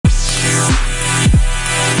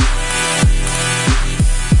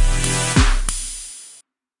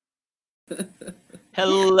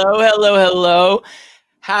Hello, hello, hello.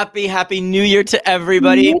 Happy New Year to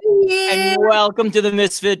everybody. And welcome to the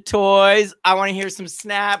Misfit Toys. I want to hear some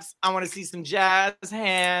snaps. I want to see some jazz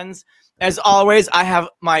hands. As always, I have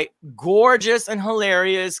my gorgeous and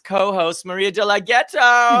hilarious co-host, Maria De La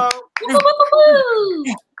Ghetto.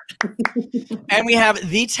 And we have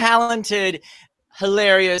the talented,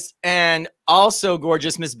 hilarious, and also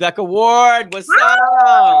gorgeous Miss Becca Ward. What's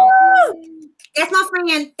up? That's my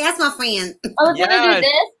friend. That's my friend. I was gonna do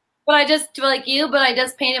this, but I just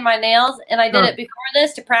painted my nails, and I did it before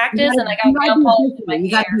this to practice, and I got nail polish in my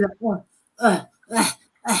hair.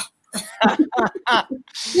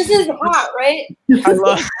 This is hot, right? I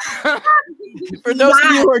love. For those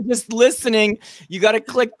of you who are just listening, you got to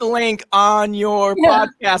click the link on your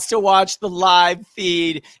podcast to watch the live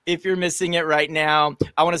feed if you're missing it right now.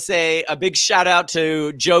 I want to say a big shout out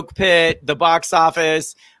to Joke Pit, the box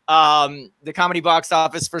office, the comedy box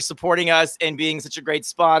office, for supporting us and being such a great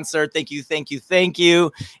sponsor. Thank you, thank you, thank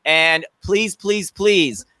you. And please, please,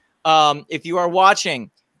 please, if you are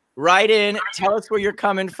watching, write in, tell us where you're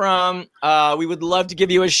coming from. We would love to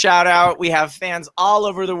give you a shout out. We have fans all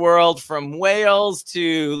over the world, from Wales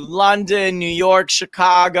to London, New York,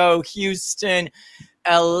 Chicago, Houston,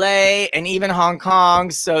 LA, and even Hong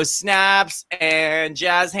Kong. So snaps and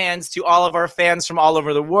jazz hands to all of our fans from all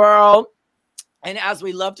over the world. And as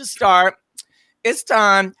we love to start, it's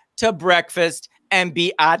time to breakfast and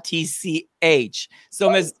BITCH. So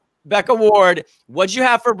Ms. Becca Ward, what'd you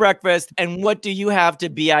have for breakfast, and what do you have to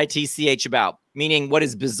BITCH about? Meaning, what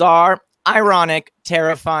is bizarre, ironic,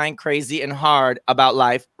 terrifying, crazy, and hard about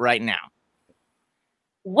life right now?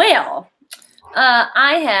 Well,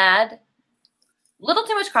 I had a little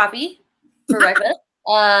too much coffee for breakfast,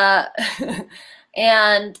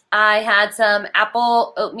 and I had some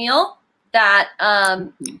apple oatmeal that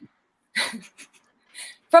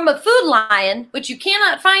from a Food Lion, which you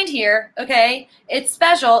cannot find here, okay? It's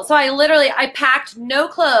special. So I packed no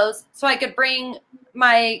clothes so I could bring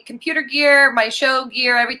my computer gear, my show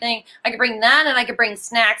gear, everything. I could bring that, and I could bring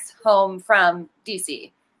snacks home from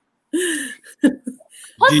DC.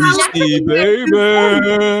 DC,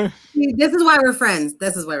 baby. This is why we're friends.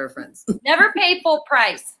 This is why we're friends. Never paid full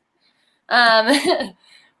price.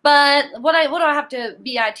 But what do I have to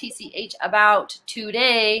BITCH about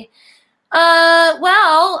today?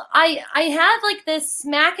 Well, I had like this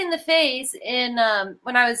smack in the face in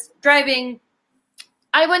when I was driving.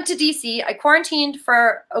 I went to DC. I quarantined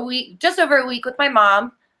for a week, just over a week, with my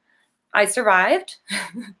mom. I survived.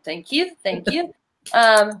 Thank you.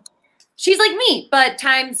 She's like me, but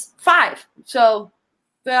times 5. So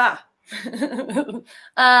yeah. And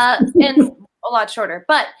a lot shorter.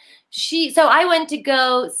 But so I went to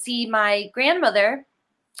go see my grandmother.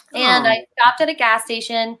 And I stopped at a gas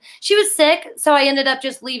station. She was sick, so I ended up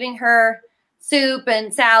just leaving her soup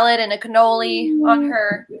and salad and a cannoli on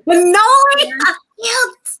her. Cannoli?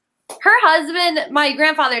 Her husband, my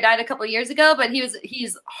grandfather died a couple of years ago, but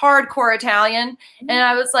he's hardcore Italian. And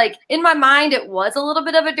I was like, in my mind, it was a little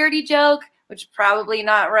bit of a dirty joke, which is probably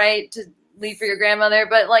not right to leave for your grandmother.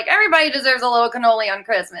 But like, everybody deserves a little cannoli on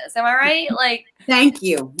Christmas. Am I right? Like, thank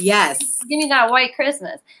you. Yes. Give me that white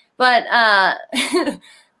Christmas. But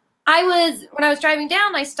when I was driving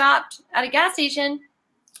down, I stopped at a gas station,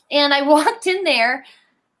 and I walked in there,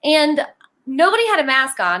 and nobody had a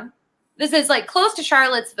mask on. This is like close to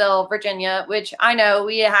Charlottesville, Virginia, which I know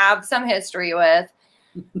we have some history with.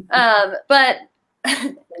 But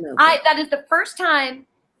that is the first time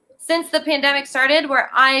since the pandemic started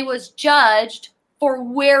where I was judged for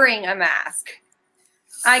wearing a mask.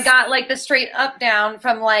 I got like the straight up down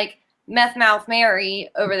from like Meth Mouth Mary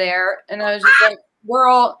over there, and I was just like,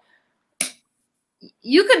 girl,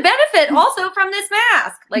 you could benefit also from this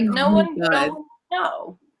mask. Like no one would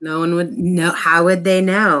know. No one would know. How would they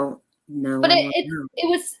know? No. But it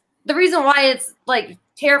was the reason why it's like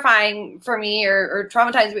terrifying for me or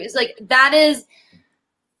traumatizing me. It's like that is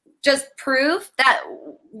just proof that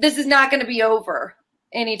this is not going to be over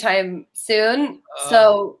anytime soon.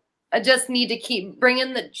 So I just need to keep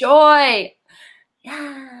bringing the joy.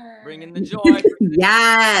 Yeah. Bringing the joy.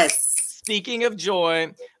 Yes. Speaking of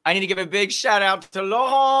joy, I need to give a big shout out to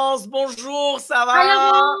Laurence. Bonjour, ça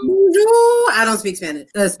va? Bonjour. I don't speak Spanish.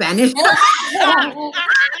 Spanish.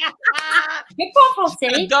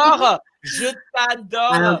 Je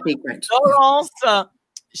t'adore. I don't speak French. Laurence,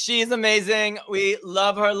 she is amazing. We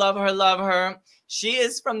love her, love her, love her. She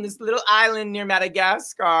is from this little island near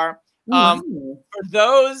Madagascar. For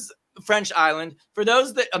those French island, for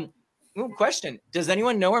those that question, does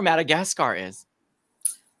anyone know where Madagascar is?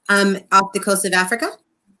 Off the coast of Africa.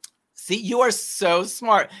 See, you are so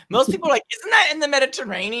smart. Most people are like, isn't that in the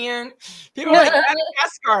Mediterranean? People are like,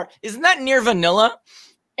 Madagascar, isn't that near Vanilla?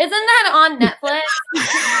 Isn't that on Netflix?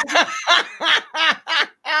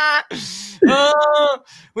 Oh,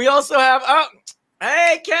 we also have,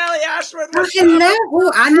 hey, Kelly Ashworth. I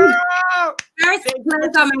need first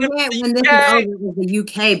place on my head when this is over was the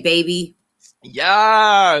UK, baby.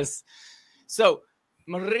 Yes. So,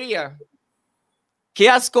 Maria, ¿qué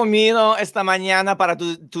has comido esta mañana para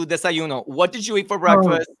tu desayuno? What did you eat for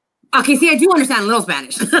breakfast? Okay, see, I do understand a little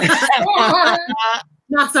Spanish.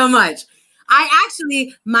 Not so much.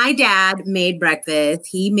 My dad made breakfast.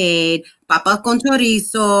 He made papa con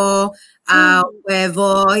chorizo,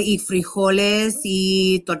 huevo y frijoles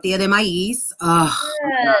y tortilla de maíz. Oh,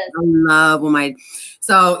 yes. I love my.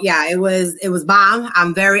 So yeah, it was bomb.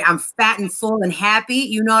 I'm fat and full and happy.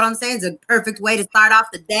 You know what I'm saying? It's a perfect way to start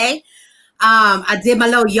off the day. I did my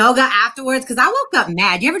little yoga afterwards because I woke up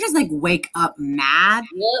mad. You ever just like wake up mad?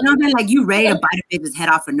 Yep. You know what I'm saying? Like you ready to bite a bitch's head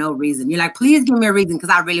off for no reason. You're like, please give me a reason because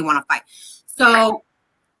I really want to fight. So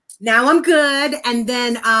now I'm good. And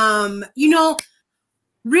then,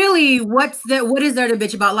 really, what is there to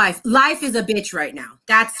bitch about life? Life is a bitch right now.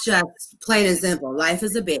 That's just plain and simple. Life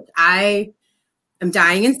is a bitch. I am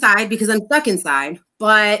dying inside because I'm stuck inside.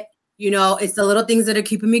 But, it's the little things that are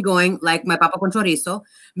keeping me going, like my papa con chorizo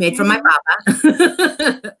made from my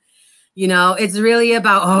papa. It's really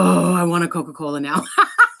about, I want a Coca-Cola now.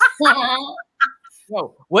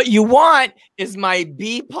 So what you want is my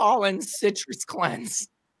bee pollen citrus cleanse.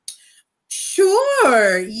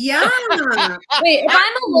 Sure. Yeah. Wait, if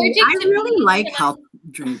I'm allergic I really like health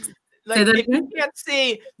drinks. Like, if you can't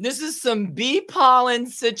see, this is some bee pollen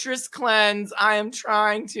citrus cleanse. I am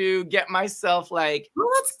trying to get myself like. Oh,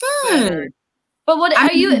 that's good. But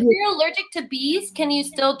if you're allergic to bees, can you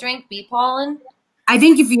still drink bee pollen? I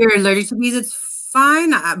think if you're allergic to bees, it's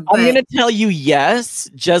fine. I'm going to tell you yes,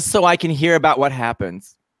 just so I can hear about what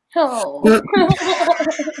happens. Oh.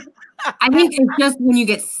 I think it's just when you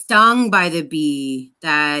get stung by the bee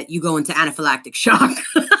that you go into anaphylactic shock.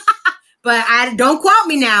 But don't quote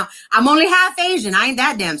me now. I'm only half Asian. I ain't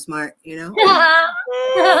that damn smart, Hey,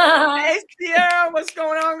 Sierra, what's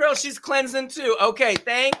going on, girl? She's cleansing too. Okay,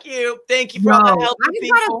 thank you. Thank you for all the help. I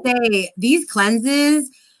just gotta say, these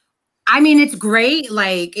cleanses, I mean, it's great.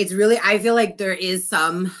 Like, it's really, I feel like there is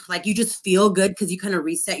some, like, you just feel good because you kind of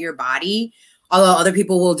reset your body. Although other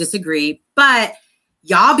people will disagree. But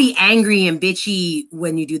y'all be angry and bitchy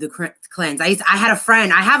when you do the cleanse. I have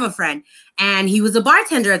a friend, and he was a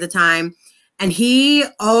bartender at the time. And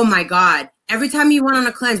oh my God, every time he went on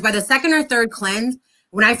a cleanse, by the second or third cleanse,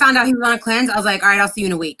 when I found out he was on a cleanse, I was like, all right, I'll see you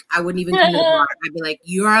in a week. I wouldn't even come to the bar. I'd be like,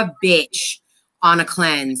 you're a bitch on a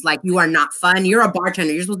cleanse. Like, you are not fun. You're a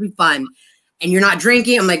bartender. You're supposed to be fun. And you're not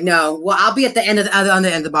drinking. I'm like, no. Well, I'll be at the end of on the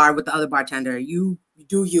end of the bar with the other bartender. You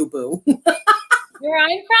do you, boo. Where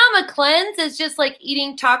I'm from, a cleanse is just like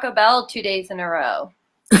eating Taco Bell 2 days in a row.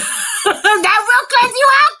 That will cleanse you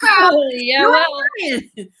out, girl. Yeah, well.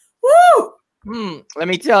 Woo! Let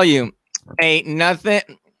me tell you, ain't nothing.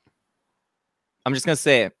 I'm just gonna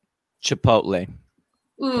say it. Chipotle.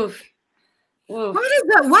 Oof.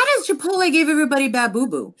 Why does Chipotle give everybody bad boo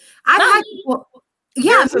boo? I've had people.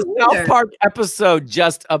 Yeah, there's a South Park episode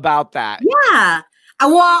just about that. Yeah.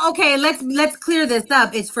 Well, okay, let's clear this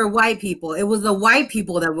up. It's for white people. It was the white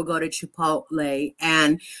people that would go to Chipotle,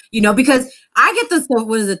 and because I get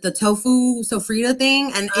the tofu sofrito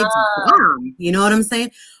thing, and it's bomb. You know what I'm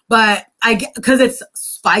saying? But because it's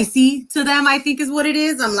spicy to them, I think is what it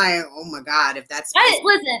is. I'm like, oh my God, if that's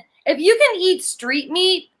listen, if you can eat street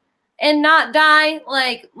meat and not die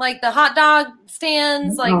like the hot dog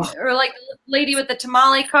stands, or like the lady with the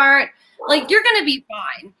tamale cart, like you're gonna be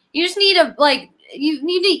fine. You just need you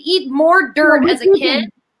need to eat more dirt as a kid.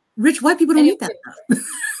 Rich white people don't eat that stuff.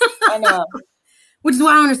 I know. Which is why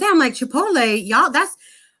I don't understand. I'm like, Chipotle, y'all,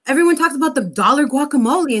 everyone talks about the $1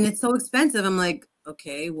 guacamole and it's so expensive. I'm like,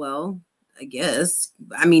 okay, well, I guess.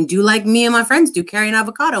 I mean, do like me and my friends do, carry an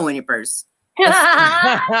avocado in your purse. That's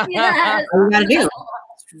yes. all you gotta do.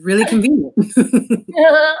 It's really convenient.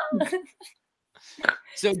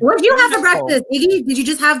 So what did you have for breakfast, Iggy? Did you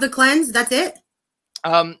just have the cleanse? That's it?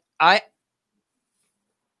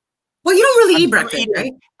 Well, you don't really eat breakfast,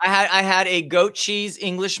 right? I had a goat cheese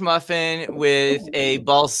English muffin with a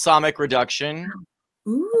balsamic reduction.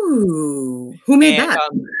 Ooh, who made that?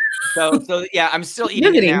 So yeah, I'm still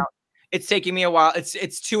eating it now. It's taking me a while. It's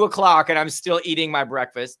 2:00 and I'm still eating my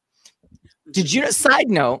breakfast. Did you? Side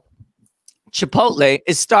note: Chipotle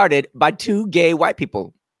is started by 2 gay white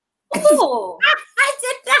people. Oh, I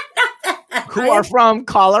did not know that. Who are from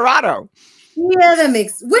Colorado. Yeah, which doesn't make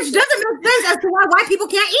sense as to why white people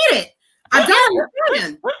can't eat it. I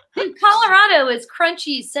don't. Dude, Colorado is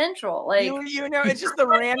crunchy central. Like you know, it's just the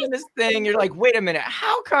randomest thing. You're like, wait a minute,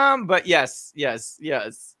 how come? But yes.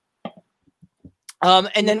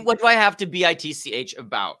 And then what do I have to BITCH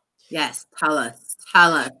about? Yes, tell us.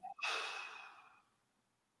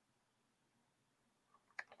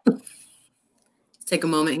 Take a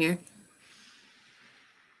moment here.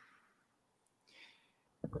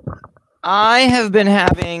 I have been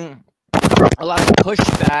having a lot of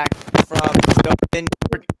pushback from women.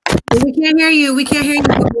 We can't hear you.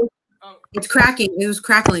 It's cracking. It was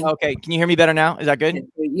crackling. Okay, can you hear me better now? Is that good?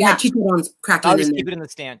 Yeah, Chicharron's cracking. I'll just keep it in the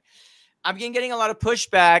stand. I've been getting a lot of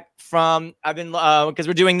pushback from because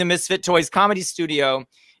we're doing the Misfit Toys Comedy Studio,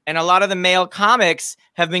 and a lot of the male comics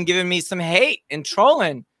have been giving me some hate and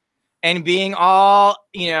trolling and being all,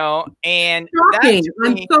 and shocking.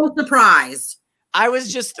 I'm so surprised. I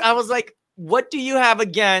was like, what do you have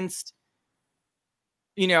against,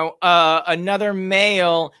 another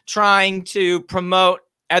male trying to promote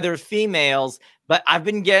other females? But I've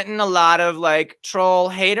been getting a lot of like troll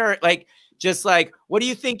hater, like, just like, what do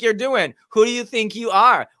you think you're doing? Who do you think you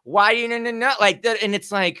are? Why do you not like that? And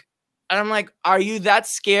it's like, and I'm like, are you that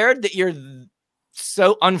scared that you're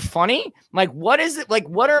so unfunny? Like, what is it? Like,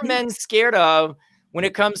 what are men scared of when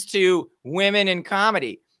it comes to women in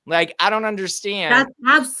comedy? Like, I don't understand. That's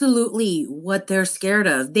absolutely what they're scared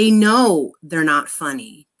of. They know they're not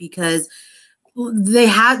funny because they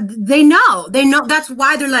know. That's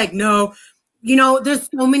why they're like, no. There's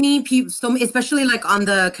so many people, especially like on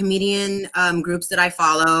the comedian groups that I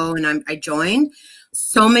follow and I joined.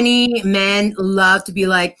 So many men love to be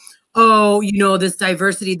like, oh, this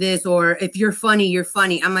diversity, this, or if you're funny, you're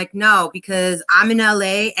funny. I'm like, no, because I'm in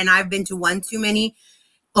LA and I've been to one too many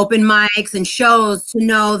open mics and shows to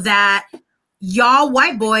know that y'all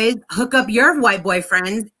white boys hook up your white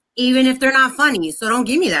boyfriends even if they're not funny. So don't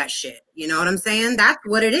give me that shit. You know what I'm saying? That's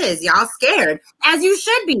what it is. Y'all scared, as you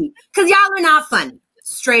should be, because y'all are not funny.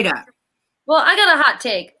 Straight up. Well, I got a hot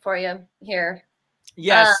take for you here.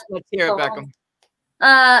 Yes, let's hear it,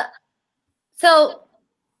 Beckham. So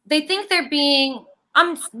they think they're being,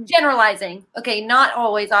 I'm generalizing. Okay, not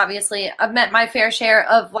always, obviously. I've met my fair share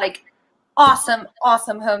of like awesome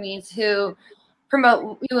homies who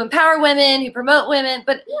empower women, who promote women.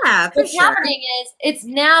 But yeah, what's happening is it's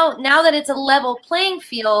now that it's a level playing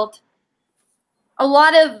field, a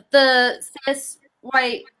lot of the cis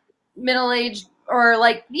white middle-aged or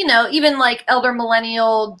like, even like elder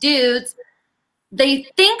millennial dudes, they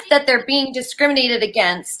think that they're being discriminated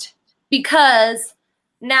against because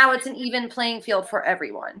now it's an even playing field for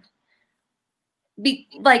everyone.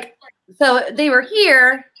 So they were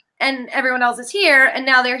here and everyone else is here, and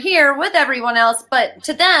now they're here with everyone else. But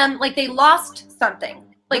to them, like they lost something.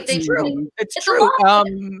 Like it's true. It's true.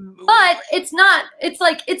 But it's not. It's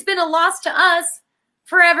like it's been a loss to us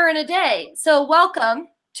forever and a day. So welcome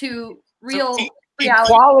to real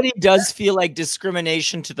reality. Equality does feel like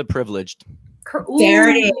discrimination to the privileged. There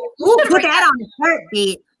it is. Ooh, put that on the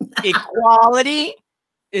heartbeat. Equality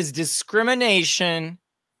is discrimination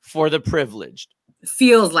for the privileged.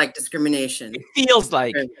 Feels like discrimination. It feels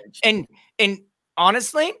like, and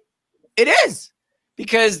honestly, it is,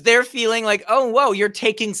 because they're feeling like, oh, whoa, you're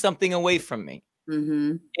taking something away from me,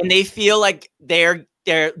 and they feel like they're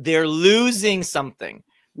losing something.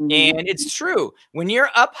 And it's true. When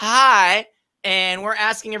you're up high and we're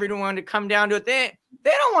asking everyone to come down to it, they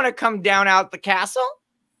don't want to come down out the castle.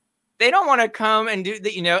 They don't want to come and do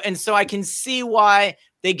that, and so I can see why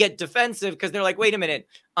they get defensive, because they're like, wait a minute,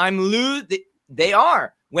 I'm losing. They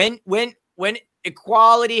are. When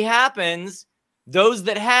equality happens, those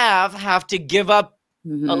that have to give up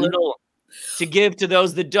a little to give to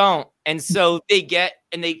those that don't. And so they get,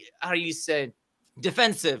 how do you say,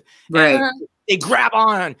 defensive. Right. They grab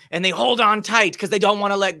on and they hold on tight because they don't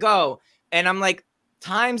want to let go. And I'm like,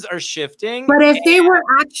 times are shifting. But if they were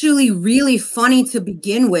actually really funny to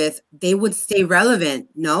begin with, they would stay relevant.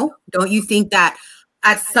 No? Don't you think that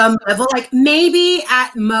at some level, like maybe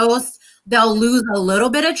at most, they'll lose a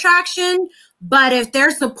little bit of traction, but if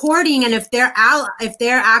they're supporting and if they're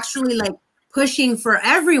actually like pushing for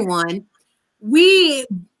everyone, we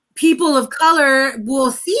people of color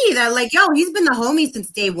will see that like, yo, he's been the homie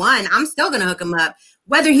since day one. I'm still gonna hook him up,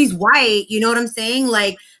 whether he's white. You know what I'm saying?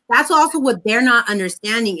 Like that's also what they're not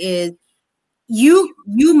understanding is you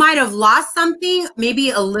might have lost something,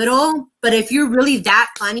 maybe a little, but if you're really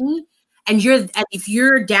that funny. And if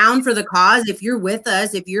you're down for the cause, if you're with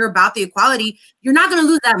us, if you're about the equality, you're not going to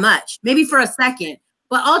lose that much, maybe for a second.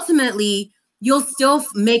 But ultimately, you'll still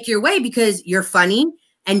make your way because you're funny.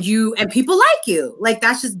 and people like you. Like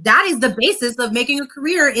that is the basis of making a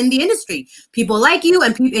career in the industry. People like you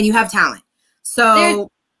and you have talent. So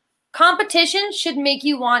competition should make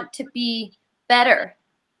you want to be better.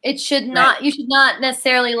 It should not, you should not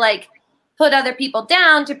necessarily like put other people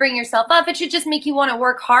down to bring yourself up. It should just make you want to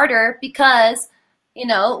work harder because, you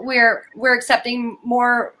know, we're accepting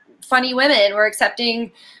more funny women. We're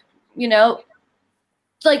accepting, you know,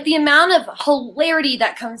 like the amount of hilarity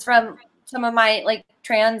that comes from some of my like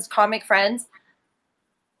trans comic friends.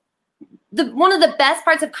 One of the best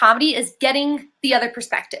parts of comedy is getting the other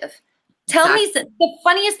perspective. Tell me, the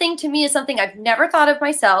funniest thing to me is something I've never thought of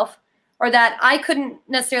myself or that I couldn't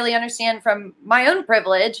necessarily understand from my own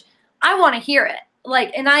privilege. I want to hear it.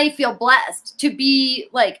 Like, and I feel blessed to be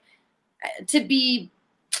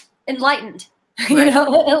enlightened, you know,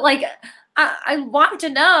 like I want to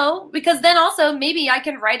know, because then also maybe I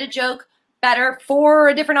can write a joke better for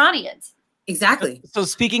a different audience. Exactly. So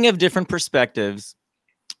speaking of different perspectives,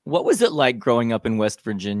 what was it like growing up in West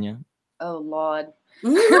Virginia? Oh, Lord.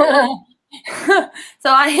 So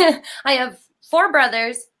I have 4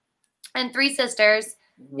 brothers and 3 sisters.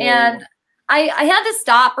 Whoa. And I had to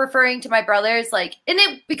stop referring to my brothers like,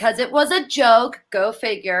 because it was a joke, go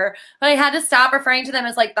figure. But I had to stop referring to them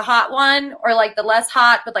as like the hot one or like the less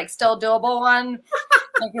hot, but like still doable one.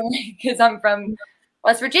 Because I'm from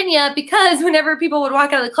West Virginia, because whenever people would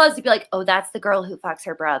walk out of the clubs, they'd be like, oh, that's the girl who fucks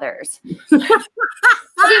her brothers.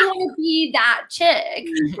 I didn't want to be that chick.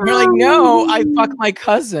 You're like, no, I fuck my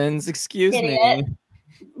cousins. Excuse me.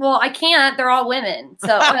 Well, I can't. They're all women.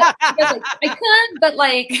 So I could, but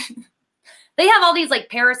like they have all these like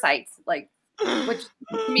parasites, like, which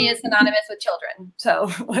to me is synonymous with children.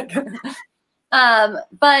 So like,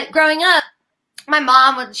 but growing up, my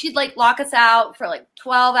mom she'd like lock us out for like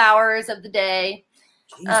 12 hours of the day.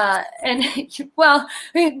 And well,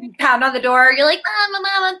 pound on the door. You're like, Mom,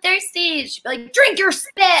 I'm thirsty. She'd be like, drink your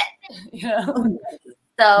spit. You know.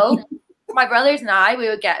 So my brothers and I, we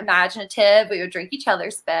would get imaginative. We would drink each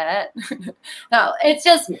other's spit. No, it's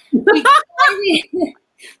just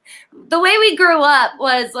the way we grew up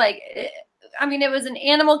was like, I mean, it was an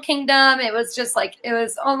animal kingdom. It was just like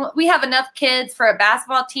we have enough kids for a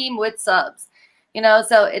basketball team with subs. You know,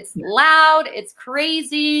 so it's loud. It's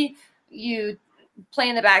crazy. You play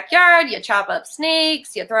in the backyard, you chop up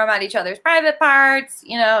snakes, you throw them at each other's private parts.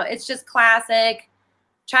 You know, it's just classic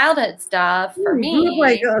childhood stuff for me. You look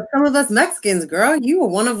like some of us Mexicans, girl. You were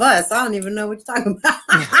one of us. I don't even know what you're talking about.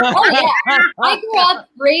 Oh yeah, I grew up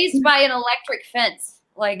raised by an electric fence.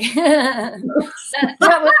 Like that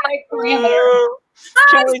was my parameter.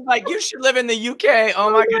 Kelly's like, you should live in the UK.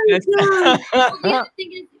 Oh my goodness. The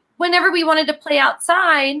thing is, whenever we wanted to play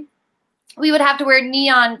outside, we would have to wear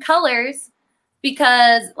neon colors.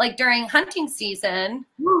 Because like during hunting season,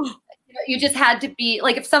 you just had to be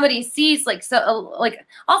like, if somebody sees like, so like,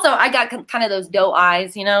 also I got kind of those doe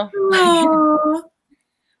eyes, you know.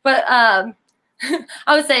 But I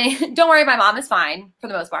would say, don't worry, my mom is fine for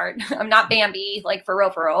the most part. I'm not Bambi, like for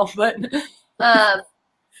real. But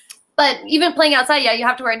even playing outside, yeah, you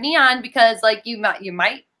have to wear neon because like you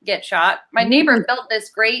might get shot. My neighbor built this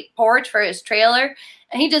great porch for his trailer,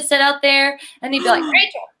 and he'd just sit out there and he'd be like,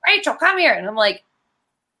 Rachel, come here. And I'm like,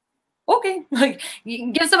 okay, like you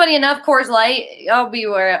can give somebody enough Coors Light, I'll be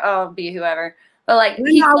whoever. But like,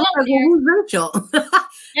 who's Rachel?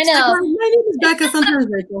 I know. My name is Becca. Sometimes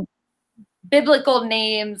Rachel. Biblical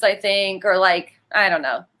names, I think, or like, I don't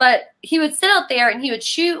know. But he would sit out there and he would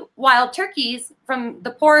shoot wild turkeys from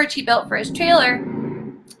the porch he built for his trailer.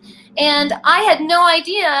 And I had no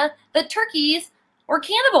idea that turkeys were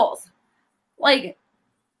cannibals. Like,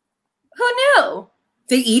 who knew?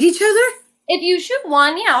 They eat each other? If you shoot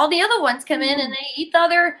one, yeah, all the other ones come in and they eat the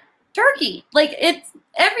other turkey. Like,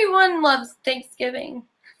 everyone loves Thanksgiving.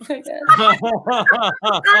 Oh my God.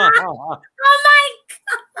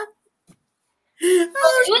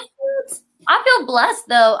 I feel blessed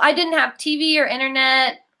though. I didn't have TV or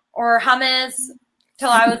internet or hummus till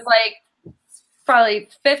I was like probably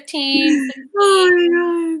 15, 16.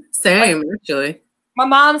 Oh, same, actually. My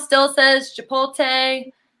mom still says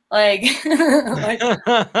Chipotle. Like, you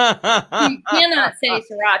cannot say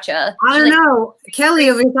sriracha. I don't know. Kelly,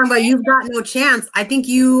 over here talking about you've got no chance. I think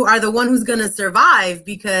you are the one who's going to survive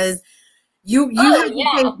because you have to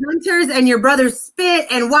face hunters and your brother's spit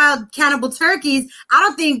and wild cannibal turkeys. I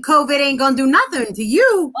don't think COVID ain't going to do nothing to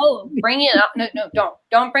you. Oh, bring it up. No,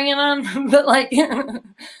 don't bring it on. But like, it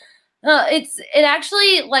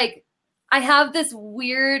actually like, I have this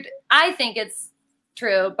weird, I think it's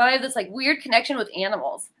true, but I have this like weird connection with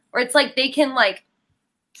animals. Where it's like they can like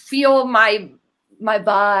feel my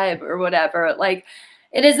vibe or whatever. Like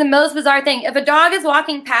It is the most bizarre thing. If a dog is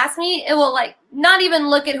walking past me, it will like not even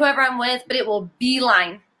look at whoever I'm with, but it will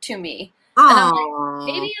beeline to me. And I'm like,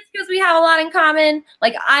 maybe it's because we have a lot in common.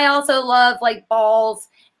 Like I also love like balls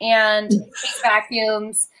and hate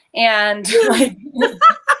vacuums and like,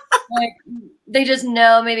 like they just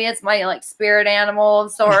know maybe it's my like spirit animal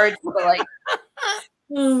of sorts. But like,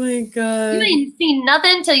 oh my god, you ain't seen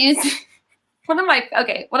nothing till you see. One of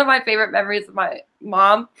my favorite memories of my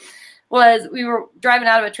mom was we were driving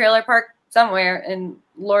out of a trailer park somewhere in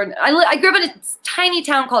I grew up in a tiny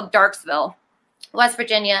town called Darksville, West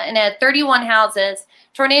Virginia, and it had 31 houses.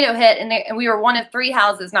 Tornado hit, and we were one of 3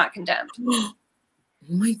 houses not condemned. Oh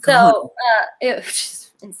my god! So it was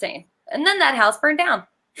just insane. And then that house burned down.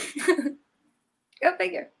 Go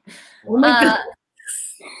figure. Oh my god!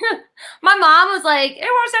 My mom was like, "It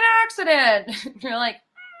was an accident." You're like,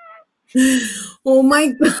 oh my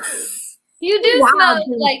god! You do smell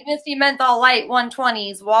like Misty Menthol Light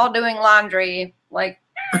 120s while doing laundry. Like,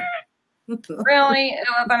 really? It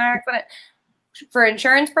was an accident. For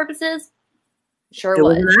insurance purposes? Sure it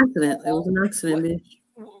was an accident. It was an accident, bitch.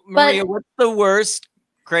 Maria, what's the worst,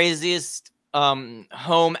 craziest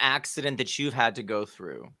home accident that you've had to go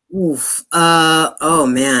through? Oof. Oh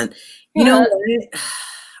man. You know what?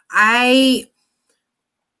 I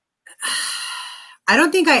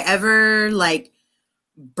don't think I ever like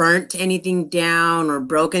burnt anything down or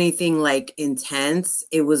broke anything like intense.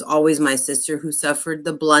 It was always my sister who suffered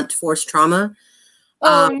the blunt force trauma.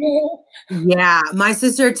 No. Yeah, my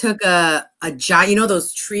sister took a giant, you know,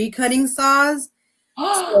 those tree cutting saws.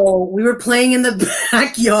 So we were playing in the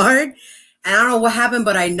backyard, and I don't know what happened,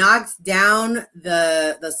 but I knocked down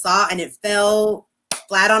the saw, and it fell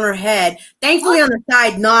flat on her head. Thankfully, on the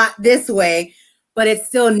side, not this way, but it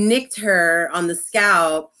still nicked her on the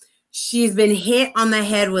scalp. She's been hit on the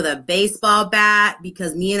head with a baseball bat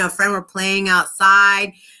because me and a friend were playing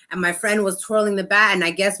outside, and my friend was twirling the bat, and I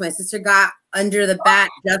guess my sister got under the bat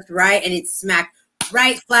just right, and it smacked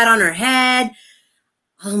right flat on her head.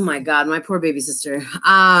 Oh my god, my poor baby sister.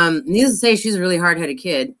 Needless to say, she's a really hard-headed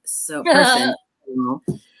kid. So person.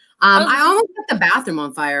 I almost set the bathroom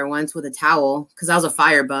on fire once with a towel because I was a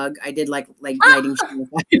firebug. I did like lighting shit on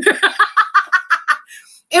fire.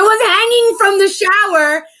 It was hanging from the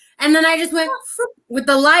shower, and then I just went with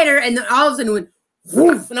the lighter, and then all of a sudden it went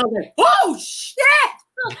woof, and I was like, "Oh shit!"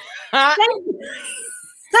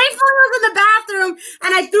 Thankfully, I was in the bathroom,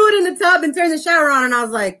 and I threw it in the tub and turned the shower on, and I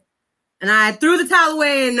was like, and I threw the towel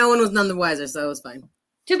away, and no one was none the wiser, so it was fine.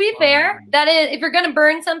 To be fair, that is, if you're gonna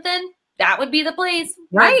burn something, that would be the place,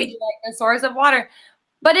 right? Like the source of water.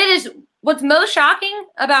 But it is what's most shocking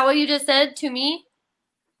about what you just said to me.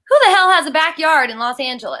 Who the hell has a backyard in Los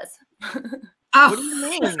Angeles? Oh. What do you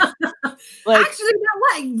mean? Like, actually, you know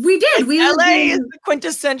what? We did. Like LA is the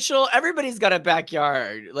quintessential. Everybody's got a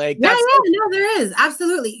backyard. Like, no, there is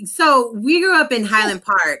absolutely. So we grew up in Highland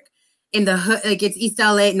Park in the hood. Like it's East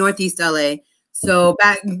LA, Northeast LA. So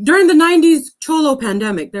back during the 90s Cholo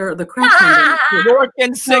pandemic, the crack pandemic. York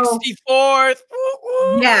and 64th.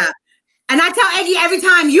 Yeah. And I tell Eddie every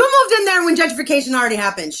time, you moved in there when gentrification already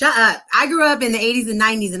happened. Shut up. I grew up in the 80s and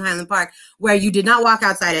 90s in Highland Park where you did not walk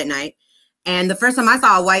outside at night. And the first time I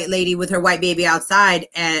saw a white lady with her white baby outside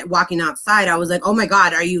and walking outside, I was like, oh my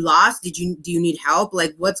God, are you lost? Do you need help?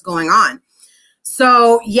 Like, what's going on?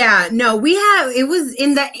 So yeah, no, it was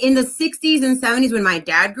in the 60s and 70s when my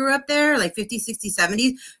dad grew up there, like 50s, 60s,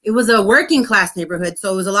 70s. It was a working class neighborhood.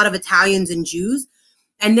 So it was a lot of Italians and Jews.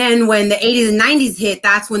 And then when the 80s and 90s hit,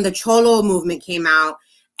 that's when the Cholo movement came out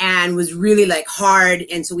and was really like hard.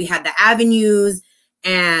 And so we had the Avenues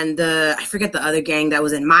and I forget the other gang that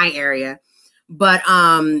was in my area. But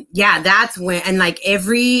yeah, that's when, and like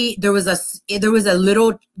there was a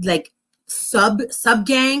little like sub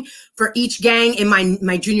gang for each gang in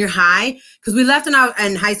my junior high, because we left in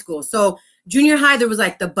high school. So junior high, there was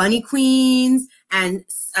like the Bunny Queens and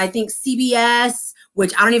I think CBS,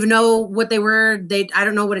 which I don't even know what they were. I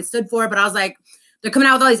don't know what it stood for, but I was like, they're coming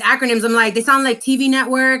out with all these acronyms. I'm like, they sound like TV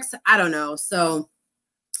networks. I don't know. So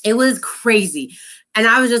it was crazy. And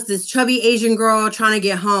I was just this chubby Asian girl trying to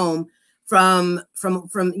get home from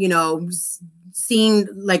you know, seeing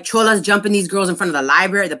like cholas jumping these girls in front of the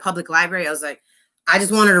library, the public library. I was like, I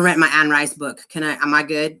just wanted to rent my Anne Rice book. Am I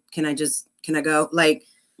good? Can I go? Like,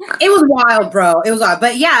 it was wild, bro. It was wild.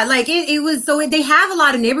 But yeah, like it was, so they have a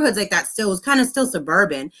lot of neighborhoods like that still. It's kind of still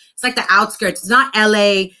suburban. It's like the outskirts. It's not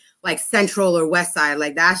LA, like Central or West Side.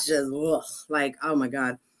 Like that's just, ugh, like, oh my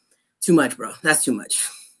God. Too much, bro. That's too much.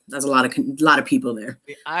 That's a lot of people there.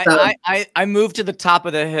 I moved to the top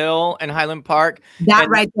of the hill in Highland Park. That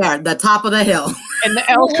right there, the top of the hill. And the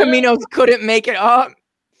El Caminos couldn't make it up.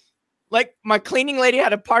 like my cleaning lady had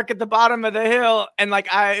to park at the bottom of the hill, and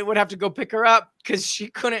like I would have to go pick her up because she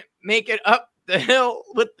couldn't make it up the hill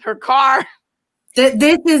with her car.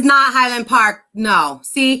 This is not Highland Park. No.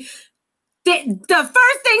 See, the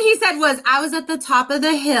first thing he said was, I was at the top of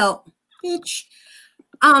the hill. Bitch.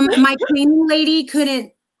 My cleaning lady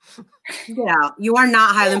couldn't get out. You are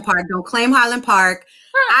not Highland Park. Don't claim Highland Park.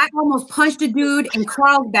 I almost punched a dude in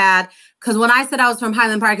Carlsbad because when I said I was from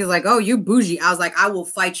Highland Park, he's like, oh, you bougie. I was like, I will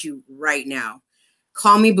fight you right now.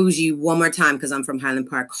 Call me bougie one more time because I'm from Highland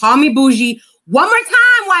Park. Call me bougie one more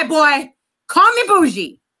time, white boy. Call me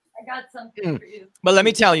bougie. I got something for you. But let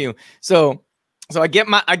me tell you. So I get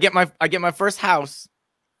my first house,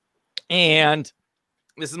 and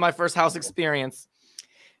this is my first house experience.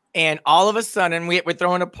 And all of a sudden, we're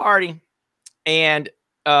throwing a party, and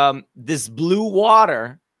this blue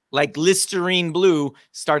water, like Listerine blue,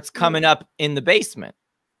 starts coming up in the basement.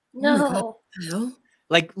 No.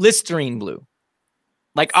 Like Listerine blue.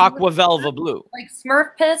 Like Aqua Velva blue. Like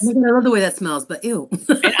Smurf piss? I love the way that smells, but ew.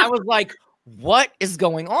 And I was like, what is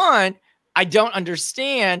going on? I don't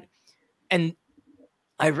understand. And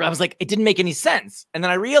I was like, it didn't make any sense. And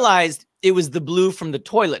then I realized it was the blue from the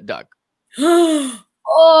toilet duct.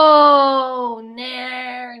 Oh,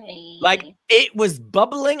 Nanny. Like it was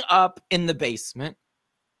bubbling up in the basement.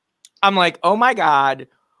 I'm like, oh my God,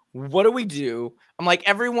 what do we do? I'm like,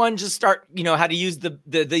 everyone just start, how to use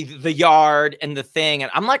the yard and the thing.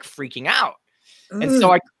 And I'm like freaking out. And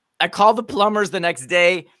so I called the plumbers the next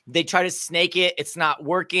day. They try to snake it. It's not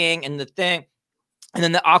working. And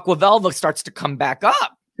then the Aqua Velva starts to come back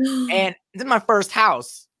up. And this is my first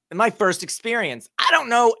house and my first experience. I don't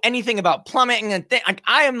know anything about plumbing and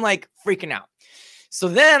I am like freaking out. So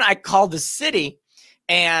then I called the city,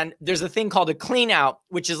 and there's a thing called a clean out,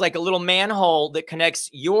 which is like a little manhole that connects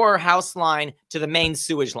your house line to the main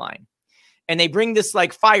sewage line. And they bring this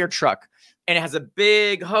like fire truck, and it has a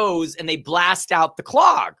big hose, and they blast out the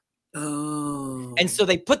clog. Oh. And so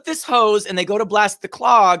they put this hose and they go to blast the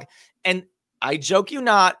clog. And I joke you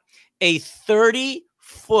not, a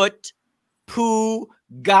 30-foot poo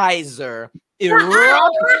geyser erupts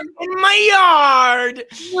in my yard.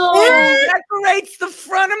 No. It decorates the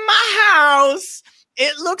front of my house.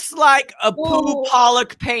 It looks like a poo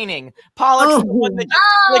Pollock painting. Pollock's the one that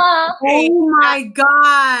just paint. Oh my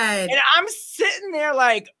God. And I'm sitting there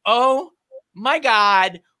like, oh my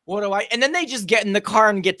God, what do I? And then they just get in the car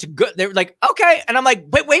and get to go. They're like, okay. And I'm like,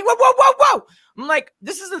 wait, whoa. I'm like,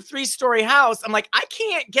 this is a 3-story house. I'm like, I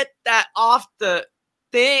can't get that off the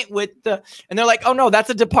thing and they're like, oh no, that's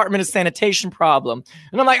a Department of Sanitation problem.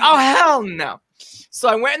 And I'm like, oh hell no. So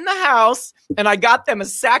I went in the house and I got them a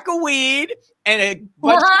sack of weed and a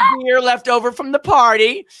bunch of beer left over from the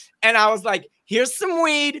party. And I was like, here's some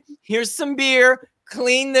weed, here's some beer,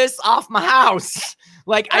 clean this off my house.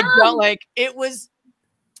 Like I don't like it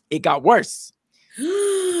got worse.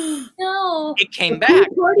 No. It came back. It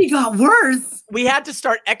already got worse. We had to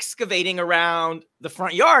start excavating around the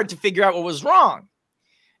front yard to figure out what was wrong.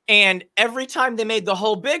 And every time they made the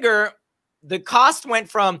hole bigger, the cost went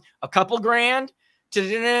from a couple grand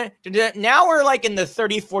to now we're like in the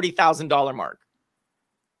 $30,000-$40,000 mark.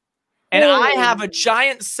 And I have a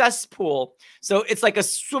giant cesspool. So it's like a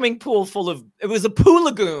swimming pool it was a pool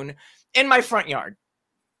lagoon in my front yard.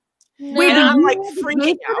 No. And I'm like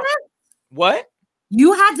freaking out. What?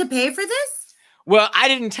 You had to pay for this? Well, I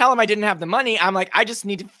didn't tell him I didn't have the money. I'm like, I just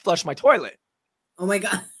need to flush my toilet. Oh my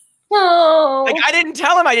God. No. Like I didn't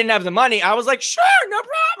tell him I didn't have the money. I was like, sure, no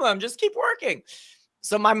problem. Just keep working.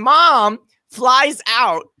 So my mom flies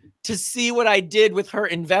out to see what I did with her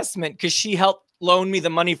investment because she helped loan me the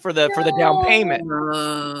money for the down payment.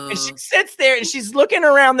 And she sits there and she's looking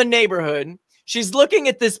around the neighborhood. She's looking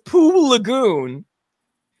at this pool lagoon.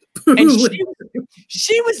 And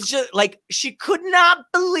she was just like, she could not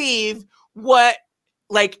believe what,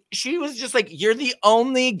 like, she was just like, you're the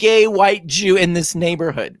only gay white Jew in this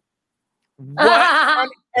neighborhood. What on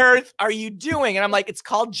earth are you doing? And I'm like, it's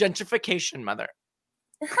called gentrification, mother.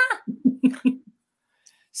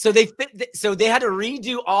 So they had to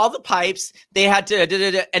redo all the pipes. They had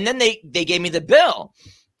to, and then they gave me the bill,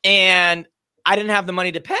 and I didn't have the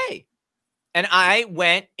money to pay, and I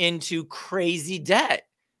went into crazy debt,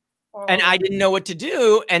 and I didn't know what to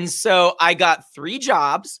do, and so I got 3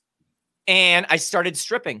 jobs, and I started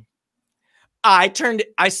stripping. I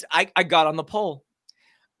got on the pole.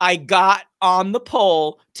 I got on the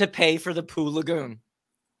pole to pay for the pool lagoon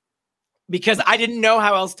because I didn't know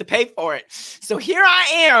how else to pay for it. So here I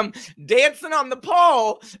am dancing on the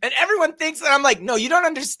pole, and everyone thinks that I'm like, no, you don't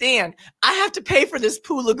understand. I have to pay for this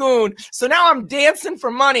pool lagoon. So now I'm dancing for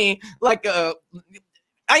money like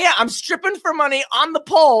I'm stripping for money on the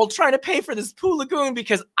pole trying to pay for this Pool Lagoon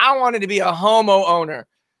because I wanted to be a homo owner.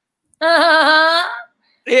 I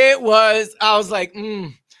was like,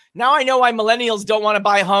 now I know why millennials don't want to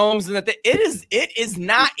buy homes, and that it is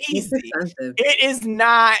not easy. It is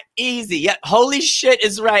not easy. Yeah, holy shit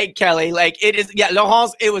is right, Kelly. Like it is. Yeah,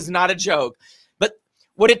 Laurence, it was not a joke. But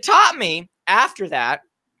what it taught me after that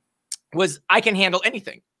was I can handle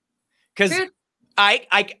anything, because I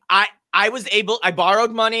was able. I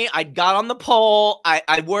borrowed money. I got on the pole.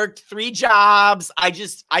 I worked 3 jobs. I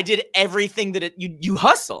did everything that you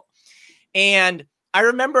hustle. And I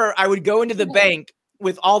remember I would go into the bank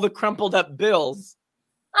with all the crumpled up bills.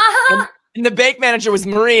 And the bank manager was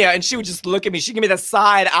Maria, and she would just look at me. She'd give me the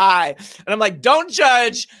side eye. And I'm like, don't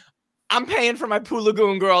judge. I'm paying for my Pool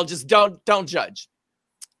Lagoon, girl. Just don't judge.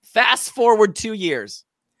 Fast forward 2 years.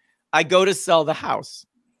 I go to sell the house.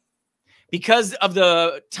 Because of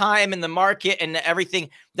the time and the market and everything,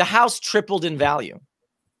 the house tripled in value.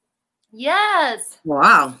 Yes.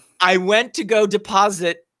 Wow. I went to go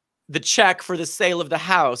deposit the check for the sale of the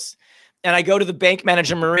house. And I go to the bank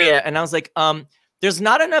manager, Maria, and I was like, there's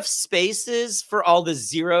not enough spaces for all the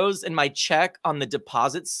zeros in my check on the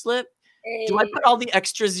deposit slip. Hey. Do I put all the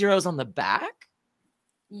extra zeros on the back?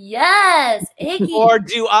 Yes. Or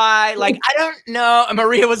do I, like, I don't know. And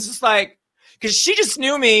Maria was just like, because she just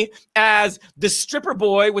knew me as the stripper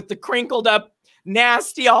boy with the crinkled up,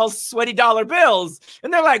 nasty, all sweaty dollar bills.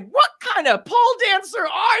 And they're like, what kind of pole dancer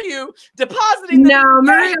are you depositing? No,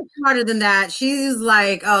 Maria's smarter than that. She's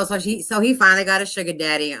like, oh, so he finally got a sugar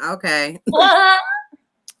daddy. Okay. But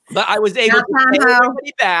I was able to pay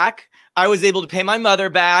everybody back. I was able to pay my mother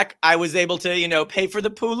back. I was able to, pay for the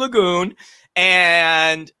Pool Lagoon.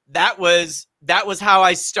 And that was how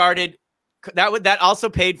I started. That also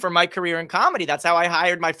paid for my career in comedy. That's how I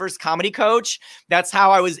hired my first comedy coach. That's how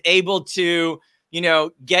I was able to,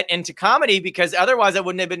 get into comedy, because otherwise I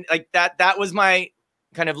wouldn't have been like that. That was my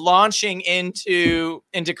kind of launching into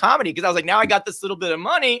comedy, because I was like, now I got this little bit of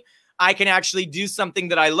money. I can actually do something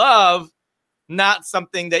that I love, not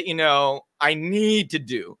something that, I need to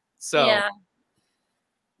do. So, yeah.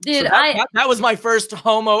 Dude, that was my first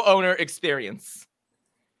homo owner experience.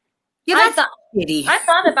 Yeah, I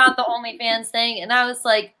thought about the OnlyFans thing, and I was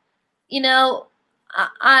like,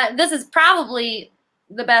 this is probably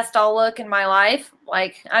the best I'll look in my life.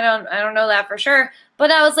 Like, I don't know that for sure,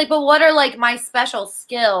 but I was like, but what are like my special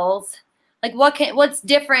skills? Like, what's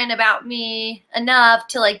different about me enough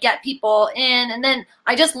to like get people in? And then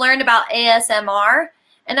I just learned about ASMR,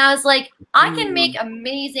 and I was like, I can make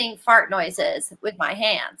amazing fart noises with my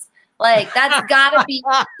hands. Like, that's gotta be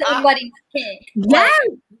somebody's kink. Yes,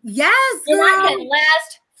 yes. And I can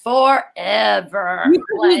last forever.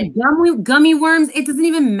 Like, gummy worms, it doesn't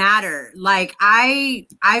even matter. Like,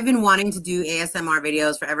 I've been wanting to do ASMR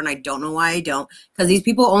videos forever, and I don't know why I don't. Because these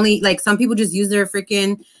people only, like, some people just use their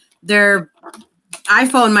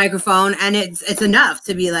iPhone microphone, and it's enough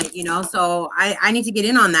to be like, so I need to get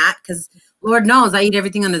in on that, because Lord knows I eat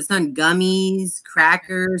everything under the sun. Gummies,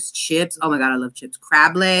 crackers, chips. Oh my God, I love chips.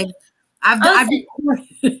 Crab leg. I've done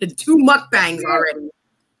 2 mukbangs already.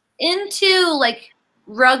 Into like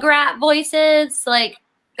Rugrat voices, like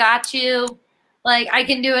got you. Like, I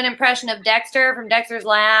can do an impression of Dexter from Dexter's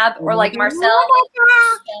Lab, or like Marcel.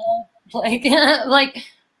 Like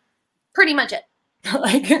pretty much it.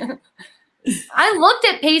 Like, I looked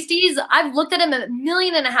at Pasties. I've looked at him 1.5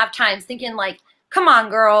 million times, thinking like, come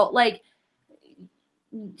on, girl, like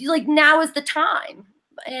now is the time.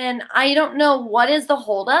 And I don't know what is the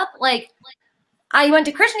holdup. Like, I went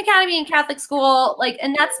to Christian Academy and Catholic school, like,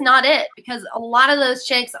 and that's not it, because a lot of those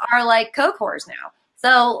chicks are like coke whores now.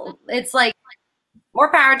 So it's like,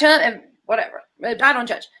 more power to them, and whatever. I don't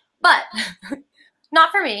judge, but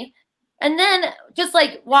not for me. And then just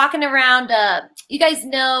like walking around, you guys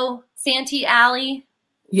know Santee Alley?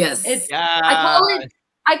 Yes.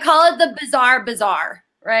 I call it the bizarre bazaar,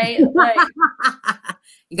 right? Like,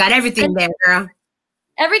 you got everything there, girl.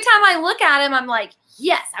 Every time I look at him, I'm like,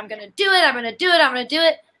 yes, I'm gonna do it. I'm gonna do it. I'm gonna do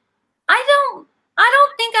it. I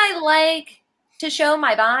don't think I like to show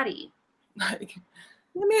my body. Like,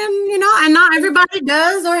 I mean, and not everybody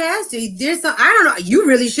does or has to. I don't know. You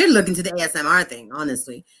really should look into the ASMR thing,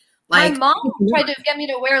 honestly. Like, my mom tried to get me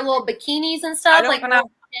to wear little bikinis and stuff.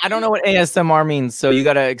 I don't know what ASMR means, so you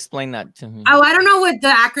gotta explain that to me. Oh, I don't know what the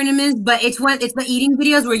acronym is, but it's the eating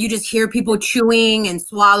videos where you just hear people chewing and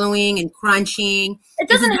swallowing and crunching. It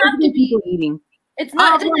doesn't have to be people eating. It's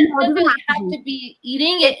not. It doesn't have to be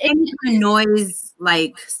eating. It's a noise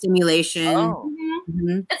like stimulation. Oh.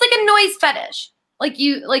 Mm-hmm. It's like a noise fetish.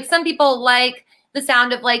 Like some people like the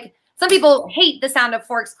sound of like some people hate the sound of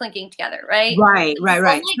forks clinking together, right? Right.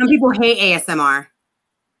 Some people hate ASMR.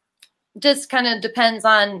 Just kind of depends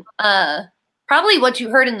on probably what you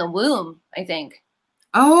heard in the womb, I think.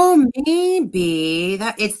 Oh, maybe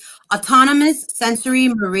that it's autonomous sensory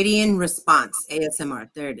meridian response, ASMR.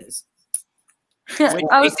 There it is.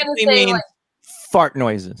 I was going to say like fart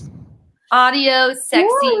noises. Audio, sexy.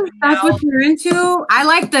 Ooh, that's what you're into. I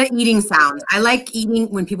like the eating sounds. I like eating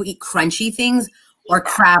when people eat crunchy things or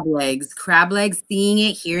crab legs. Crab legs, seeing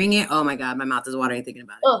it, hearing it. Oh my God, my mouth is watering thinking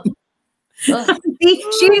about it. See, a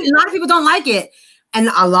lot of people don't like it, and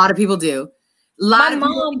a lot of people do. A lot of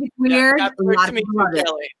people think it's weird. A lot of people love it.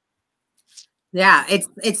 Yeah, it's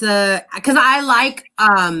because I like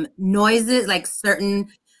noises, like certain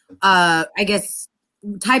I guess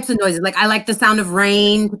types of noises. Like I like the sound of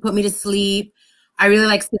rain to put me to sleep. I really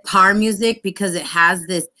like sitar music because it has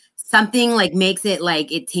this something like makes it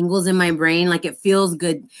like it tingles in my brain, like it feels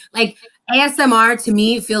good. Like ASMR to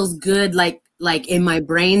me feels good, like in my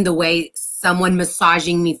brain the way someone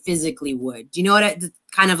massaging me physically would. Do you know what? It's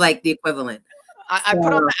kind of like the equivalent. I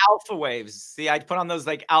put on the alpha waves. See, I put on those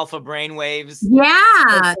like alpha brain waves.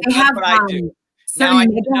 Yeah, they have what I do.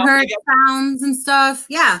 certain megahertz sounds and stuff.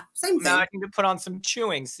 Yeah, same thing. Now I need to put on some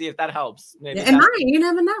chewing, see if that helps. Maybe it might. You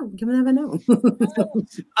never know. You never know.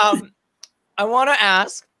 I want to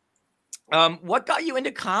ask, what got you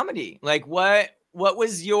into comedy? Like, what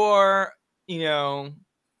was your,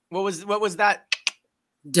 what was that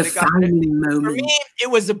defining moment? For me, it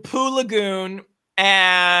was a Poo Lagoon.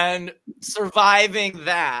 And surviving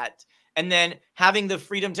that, and then having the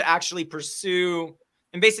freedom to actually pursue.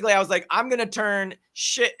 And basically, I was like, I'm gonna turn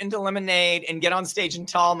shit into lemonade and get on stage and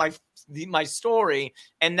tell my story.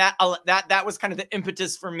 And that was kind of the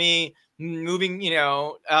impetus for me moving,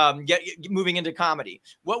 moving into comedy.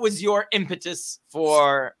 What was your impetus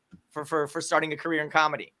for starting a career in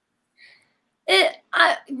comedy?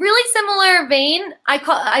 Really similar vein.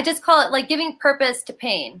 I just call it like giving purpose to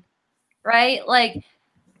pain. Right? Like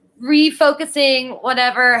refocusing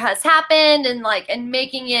whatever has happened and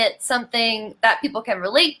making it something that people can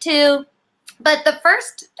relate to. But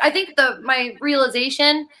I think my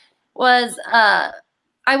realization was, I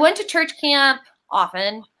went to church camp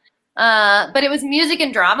often, but it was music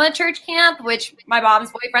and drama church camp, which my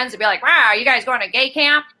mom's boyfriends would be like, wow, you guys going to gay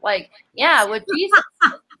camp? Like, yeah, with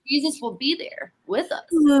Jesus will be there with us.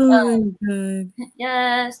 Oh my God.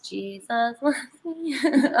 Yes, Jesus. Oh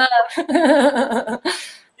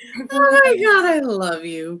my God, I love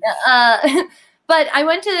you. But I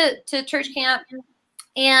went to church camp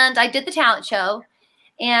and I did the talent show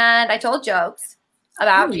and I told jokes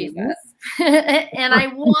about Jesus. And I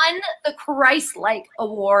won the Christ-like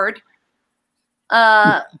award,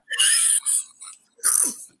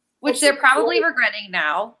 which they're probably regretting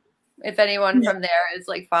now. If anyone from there is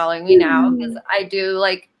like following me now, because I do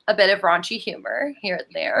like a bit of raunchy humor here and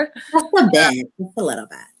there. Just a bit. Just a little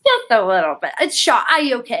bit. Just a little bit. It's shock.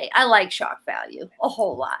 I like shock value a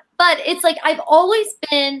whole lot. But it's like I've always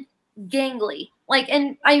been gangly. Like,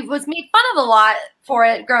 and I was made fun of a lot for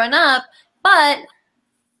it growing up, but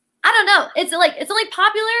I don't know. It's only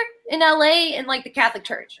popular in LA and like the Catholic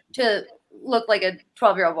Church to look like a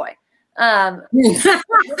 12-year-old boy. You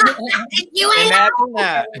imagine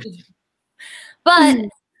that. But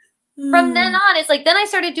from then on, it's like then I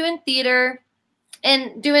started doing theater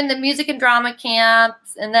and doing the music and drama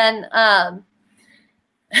camps, and then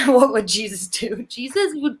what would Jesus do?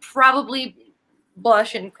 Jesus would probably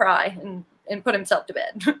blush and cry and put himself to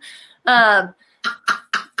bed.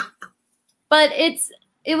 But it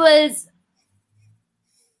was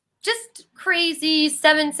just crazy.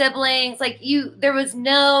 7 siblings, there was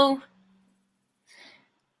no.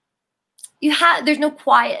 There's no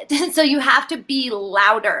quiet. So you have to be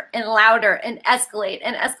louder and louder and escalate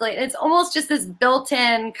and escalate. And it's almost just this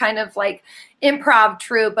built-in kind of like improv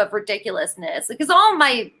troupe of ridiculousness. Because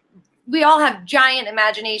we all have giant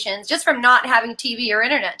imaginations just from not having TV or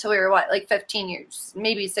internet till we were 15 years,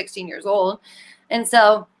 maybe 16 years old. And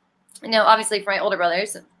so, obviously for my older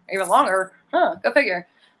brothers, even longer, go figure,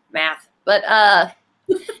 math. But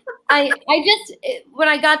when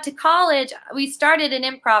I got to college, we started an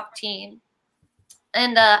improv team.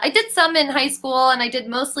 And I did some in high school, and I did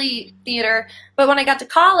mostly theater. But when I got to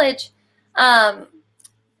college,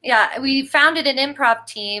 we founded an improv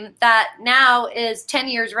team that now is 10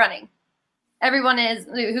 years running. Everyone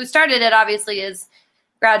who started it obviously is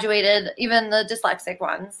graduated, even the dyslexic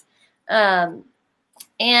ones.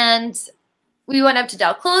 And we went up to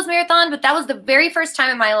Del Close Marathon, but that was the very first time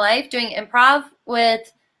in my life doing improv with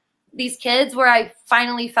these kids where I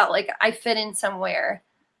finally felt like I fit in somewhere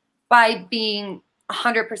by being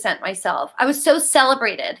 100% myself. I was so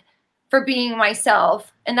celebrated for being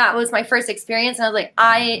myself. And that was my first experience. And I was like,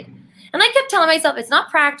 I kept telling myself, it's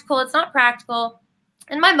not practical. It's not practical.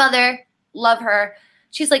 And my mother, love her.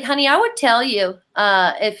 She's like, honey, I would tell you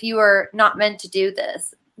if you were not meant to do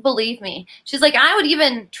this. Believe me. She's like, I would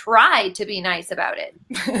even try to be nice about it.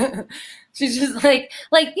 She's just like,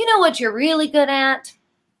 you know what you're really good at?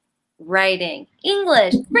 Writing,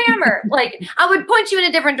 English, grammar. Like, I would point you in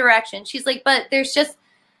a different direction. She's like, but there's just,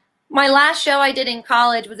 my last show I did in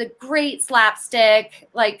college was a great slapstick,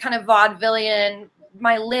 like kind of vaudevillian.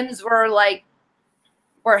 My limbs were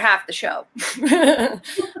half the show.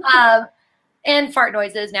 And fart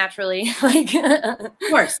noises, naturally. Like, of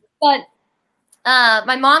course. But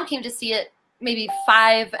my mom came to see it maybe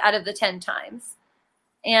 5 out of the 10 times.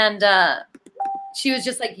 And she was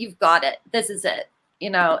just like, you've got it. This is it.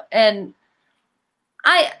 And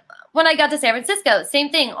when I got to San Francisco, same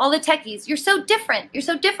thing. All the techies, you're so different. You're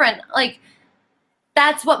so different. Like,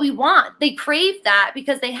 that's what we want. They crave that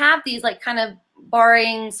because they have these like kind of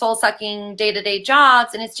boring, soul-sucking day-to-day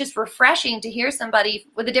jobs. And it's just refreshing to hear somebody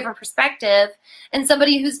with a different perspective and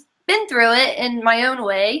somebody who's been through it in my own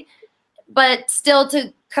way, but still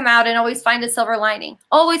to come out and always find a silver lining.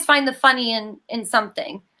 Always find the funny in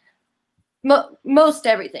something. Most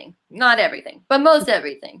everything. Not everything, but most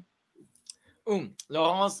everything.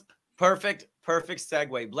 Laurence, perfect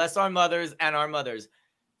segue. Bless our mothers and our mothers.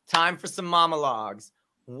 Time for some monologues.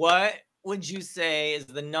 What would you say is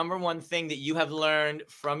the number one thing that you have learned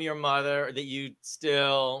from your mother that you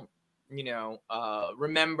still,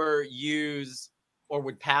 remember, use, or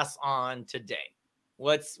would pass on today?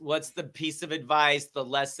 What's the piece of advice, the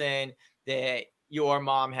lesson that your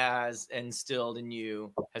mom has instilled in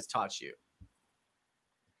you, has taught you?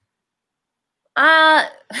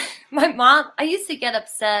 My mom, I used to get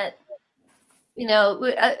upset,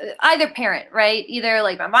 either parent, right? Either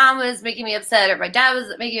like my mom was making me upset or my dad was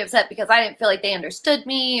making me upset because I didn't feel like they understood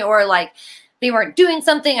me, or like they weren't doing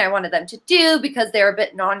something I wanted them to do because they were a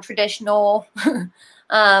bit non-traditional,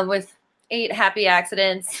 with 8 happy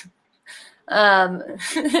accidents.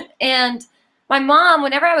 And my mom,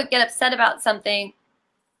 whenever I would get upset about something,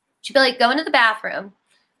 she'd be like, go into the bathroom.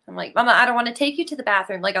 I'm like, Mama, I don't want to take you to the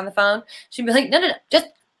bathroom, like on the phone. She'd be like, no, just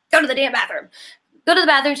go to the damn bathroom. Go to the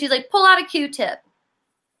bathroom. She's like, pull out a Q-tip.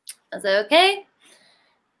 I said, okay.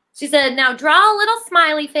 She said, now draw a little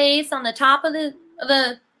smiley face on the top of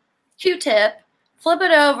the Q-tip, flip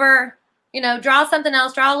it over, draw something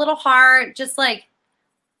else, draw a little heart, just like,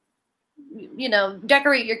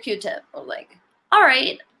 decorate your Q-tip. I was like, all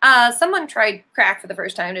right. Someone tried crack for the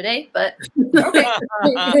first time today, but okay.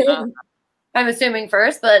 I'm assuming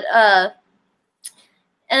first, but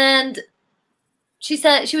and she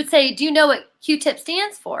would say, do you know what Q-tip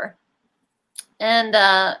stands for? And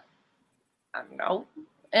I don't know.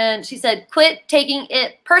 And she said, quit taking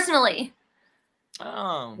it personally.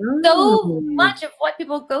 Oh. So much of what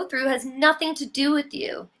people go through has nothing to do with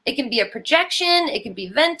you. It can be a projection, it can be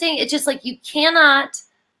venting. It's just like you cannot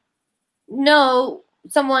know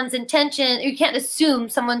someone's intention. You can't assume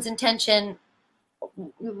someone's intention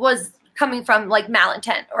was coming from like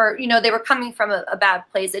malintent, or they were coming from a bad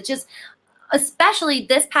place. It just, especially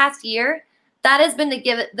this past year, that has been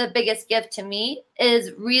the biggest gift to me,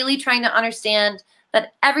 is really trying to understand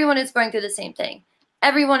that everyone is going through the same thing.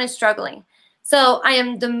 Everyone is struggling. So I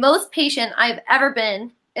am the most patient I've ever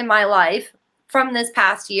been in my life from this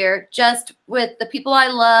past year, just with the people I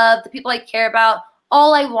love, the people I care about.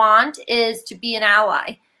 All I want is to be an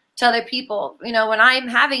ally to other people. When I'm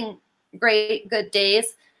having good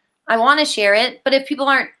days, I want to share it, but if people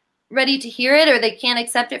aren't ready to hear it or they can't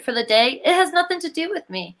accept it for the day, it has nothing to do with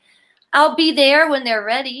me. I'll be there when they're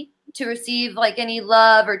ready to receive like any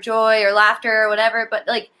love or joy or laughter or whatever. But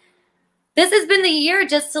like, this has been the year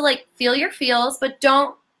just to like feel your feels, but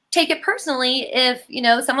don't take it personally if,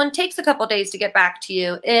 someone takes a couple days to get back to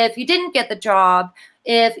you, if you didn't get the job,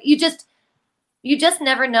 if you just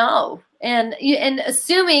never know. And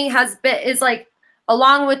assuming is like,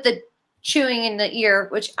 along with the chewing in the ear,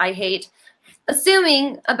 which I hate,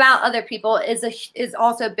 assuming about other people is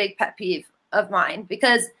also a big pet peeve of mine,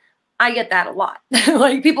 because I get that a lot.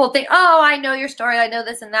 Like, people think, oh, I know your story, I know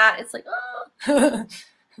this and that. It's like, oh,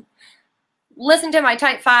 listen to my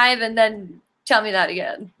type 5 and then tell me that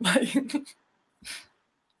again.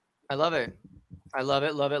 I love it. I love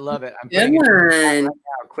it. Love it. Love it. I'm Good one. Right now.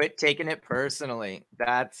 Quit taking it personally.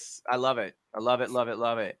 I love it. I love it. Love it.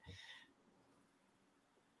 Love it.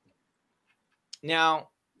 Now,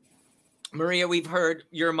 Maria, we've heard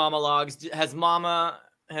your monologues. Has Mama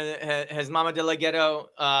De La Ghetto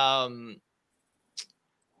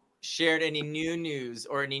shared any new news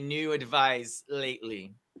or any new advice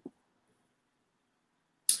lately?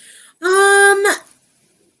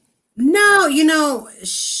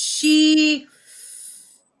 she's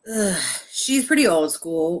pretty old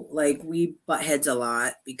school. Like we butt heads a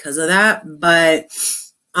lot because of that. But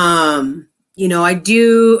I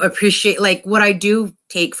do appreciate like what I do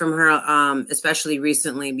take from her, especially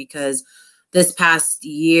recently, because this past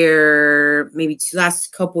year, maybe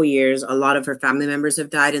last couple years, a lot of her family members have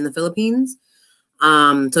died in the Philippines.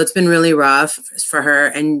 So it's been really rough for her.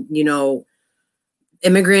 And,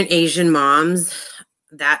 immigrant Asian moms,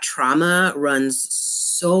 that trauma runs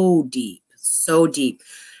so deep, so deep.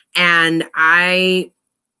 And I'm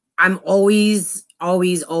always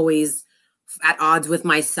at odds with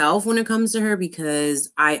myself when it comes to her, because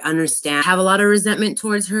I understand, I have a lot of resentment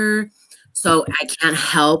towards her. So I can't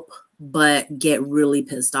help but get really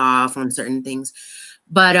pissed off on certain things.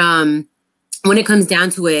 But when it comes down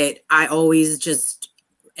to it, I always just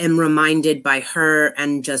am reminded by her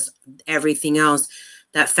and just everything else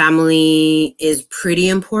that family is pretty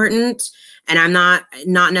important. And I'm not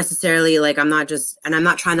necessarily like, I'm not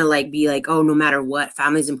trying to like be like, oh, no matter what,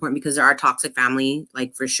 family is important, because there are toxic family,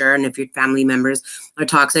 like for sure. And if your family members are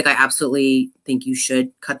toxic, I absolutely think you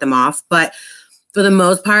should cut them off. But for the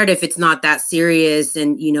most part, if it's not that serious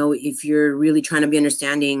and, if you're really trying to be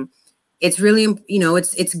understanding, it's really,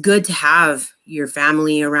 it's good to have your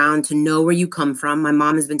family around, to know where you come from. My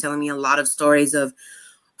mom has been telling me a lot of stories of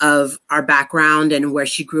our background and where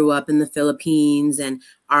she grew up in the Philippines and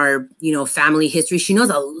our, family history. She knows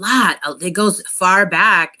a lot. It goes far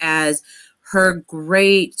back as her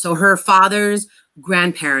father's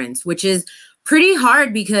grandparents, which is pretty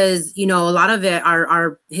hard because, a lot of it,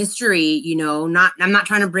 our history, I'm not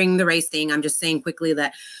trying to bring the race thing. I'm just saying quickly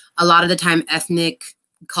that a lot of the time ethnic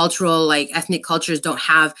cultures don't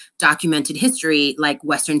have documented history like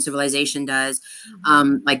Western civilization does.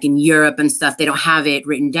 Like in Europe and stuff, they don't have it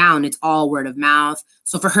written down. It's all word of mouth.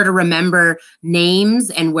 So for her to remember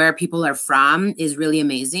names and where people are from is really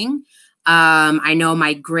amazing. I know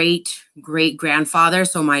my great grandfather,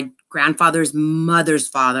 so my grandfather's mother's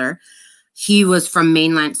father, he was from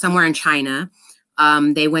mainland, somewhere in China.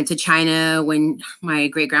 They went to China when my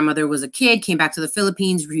great grandmother was a kid, came back to the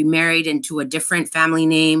Philippines, remarried into a different family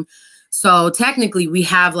name. So technically we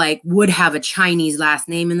would have a Chinese last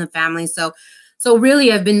name in the family. So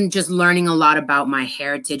really I've been just learning a lot about my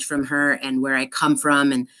heritage from her and where I come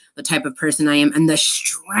from and the type of person I am and the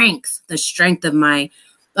strength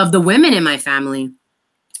of the women in my family.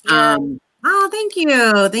 Yeah. Thank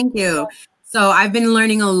you. Thank you. So I've been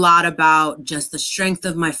learning a lot about just the strength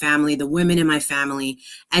of my family, the women in my family,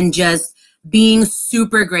 and just being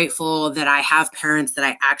super grateful that I have parents that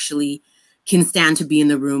I actually can stand to be in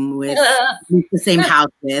the room with, the same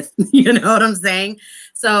house with, you know what I'm saying?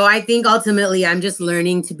 So I think ultimately I'm just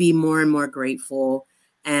learning to be more and more grateful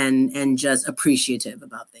and just appreciative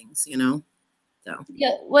about things, So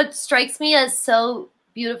yeah, what strikes me as so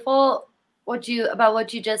beautiful, what you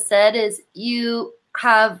just said, is you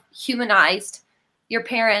have humanized your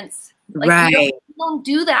parents. Like, right. You don't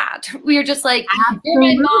do that. We're just like, you're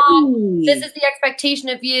my mom. This is the expectation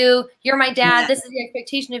of you. You're my dad. Yeah. This is the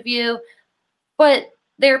expectation of you. But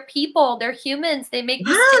they're people. They're humans. They make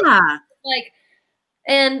mistakes. Like,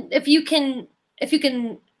 and if you can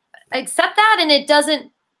accept that, and it doesn't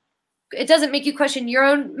make you question your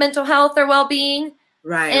own mental health or well-being.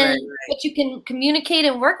 Right. But you can communicate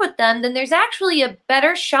and work with them, then there's actually a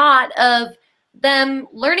better shot of them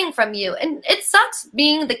learning from you. And it sucks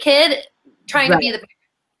being the kid trying to be the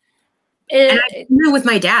parent. With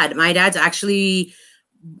my dad's actually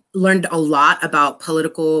learned a lot about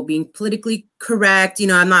being politically correct.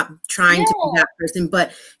 I'm not trying to be that person,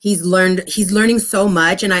 but he's learning so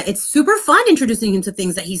much. And it's super fun introducing him to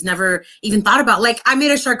things that he's never even thought about. Like I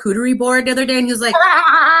made a charcuterie board the other day and he was like,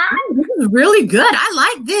 this is really good.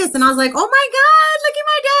 I like this. And I was like, oh my God, look at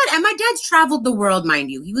my dad. And my dad's traveled the world,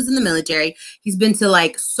 mind you. He was in the military. He's been to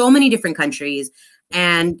like so many different countries.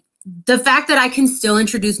 And the fact that I can still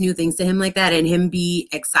introduce new things to him like that and him be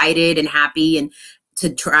excited and happy and to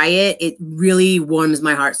try it really warms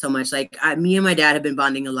my heart so much. Like me and my dad have been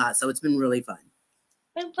bonding a lot, so it's been really fun.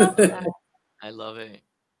 I love that. I love it.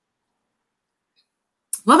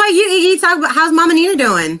 What about you, Iggy? Talk about how's Mama Nina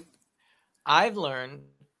doing? I've learned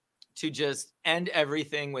to just end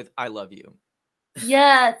everything with "I love you."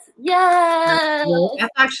 Yes. That's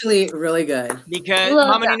actually really good. Because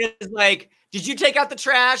Mama Nina is like, "Did you take out the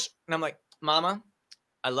trash?" And I'm like, "Mama,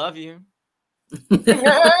 I love you." And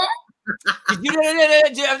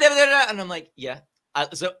I'm like, yeah.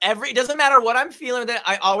 So it doesn't matter what I'm feeling, that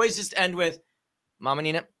I always just end with, Mama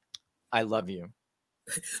Nina, I love you.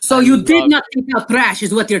 So you did not take out trash,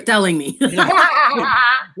 is what you're telling me.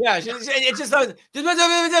 Yeah, it's just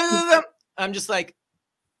I'm just like,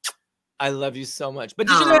 I love you so much. But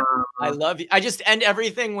did you know, I love you. I just end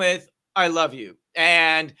everything with I love you.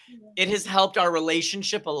 And it has helped our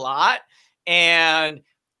relationship a lot. And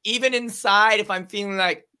even inside, if I'm feeling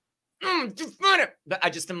like, but I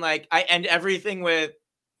just am like, I end everything with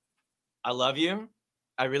I love you.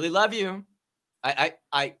 I really love you. I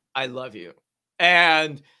love you.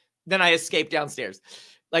 And then I escape downstairs.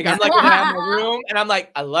 Like I'm like in my room and I'm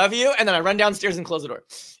like, I love you. And then I run downstairs and close the door.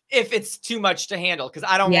 If it's too much to handle, because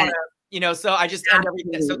I don't want to, you know, so I just end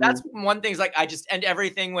everything. So that's one thing is like, I just end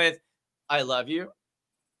everything with, I love you.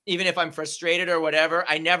 Even if I'm frustrated or whatever,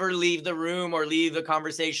 I never leave the room or leave the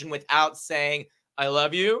conversation without saying, I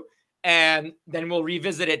love you. And then we'll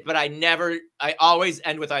revisit it. But I always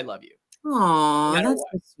end with, I love you. Oh, no that's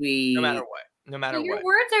so sweet. No matter what. No matter what. Your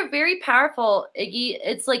words are very powerful, Iggy.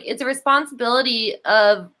 It's like it's a responsibility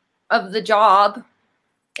of the job,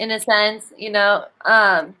 in a sense, you know.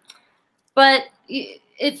 But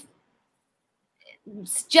it's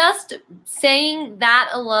just saying that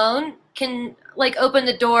alone can like open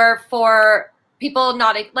the door for people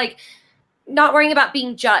not worrying about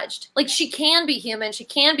being judged. Like she can be human, she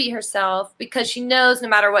can be herself because she knows no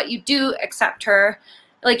matter what you do, accept her.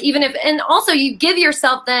 Like even if, and also you give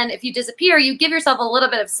yourself then, if you disappear, you give yourself a little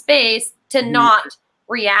bit of space to not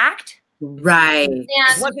react. Right. And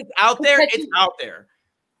once it's out there, it's out there.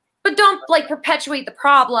 But don't like perpetuate the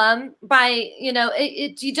problem by, you know,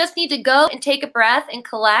 you just need to go and take a breath and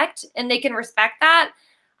collect, and they can respect that.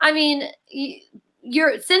 I mean,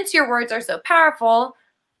 since your words are so powerful,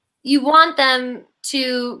 you want them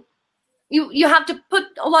to, you have to put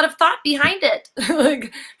a lot of thought behind it.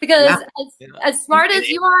 Like, because as smart as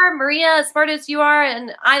you are, Maria, as smart as you are,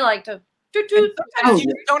 and I like to sometimes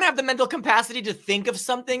you don't have the mental capacity to think of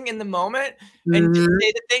something in the moment and just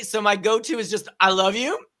say the thing. So my go-to is just, I love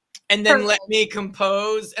you. And then let me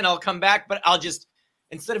compose and I'll come back. But I'll just,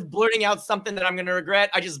 instead of blurting out something that I'm going to regret,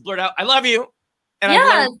 I just blurt out, I love you. And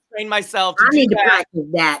I've trained myself to do that. Practice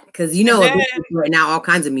that because you know right now all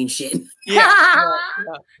kinds of mean shit. Yeah.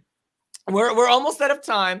 We're almost out of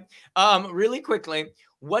time. Really quickly,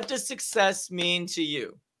 what does success mean to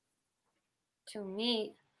you? To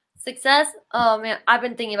me, success. Oh man, I've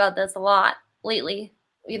been thinking about this a lot lately.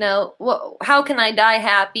 You know, how can I die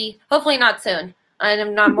happy? Hopefully not soon.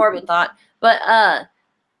 I'm not morbid thought, but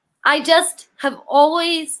I just have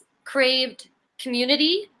always craved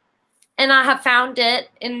community, and I have found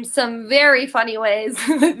it in some very funny ways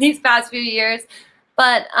these past few years.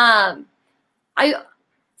 But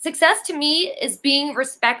success to me is being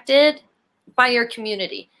respected by your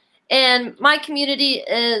community. And my community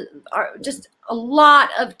are just a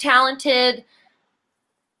lot of talented,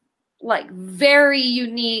 like very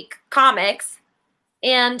unique comics.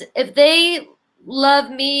 And if they love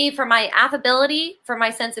me for my affability, for my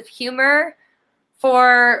sense of humor,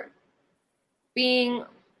 for being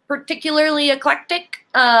particularly eclectic,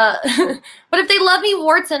 but if they love me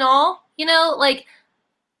warts and all, you know, like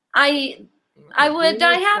I would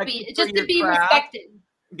die happy just to be respected.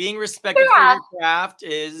 Being respected for your craft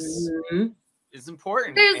is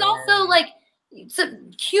important. There's also like, so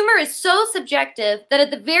humor is so subjective that at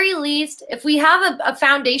the very least, if we have a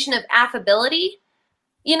foundation of affability,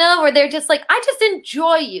 you know, where they're just like, I just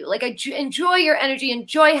enjoy you. Like I enjoy your energy,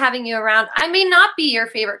 enjoy having you around. I may not be your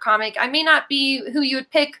favorite comic. I may not be who you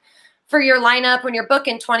would pick for your lineup when you're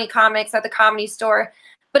booking 20 comics at the Comedy Store.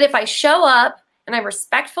 But if I show up and I'm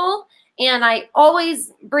respectful and I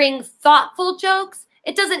always bring thoughtful jokes,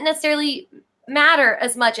 it doesn't necessarily matter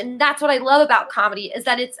as much. And that's what I love about comedy is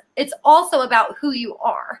that it's also about who you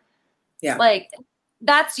are. Yeah. Like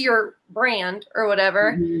that's your brand or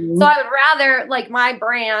whatever. So I would rather like my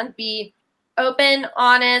brand be open,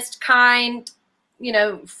 honest, kind, you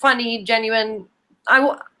know, funny, genuine.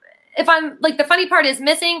 If I'm like the funny part is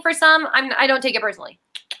missing for some, I don't take it personally.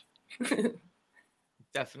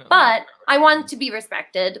 Definitely. But I want to be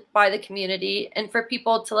respected by the community and for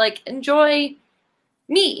people to like enjoy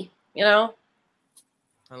me, you know?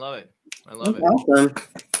 I love it. I love it. Awesome.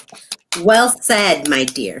 Well said, my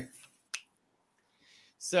dear.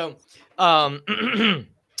 So,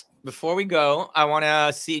 before we go, I want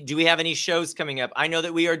to see, do we have any shows coming up? I know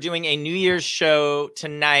that we are doing a New Year's show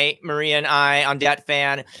tonight, Maria and I, on Dat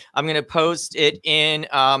Fan. I'm going to post it in,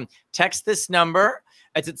 text this number.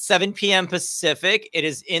 It's at 7 p.m. Pacific. It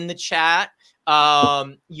is in the chat.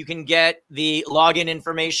 You can get the login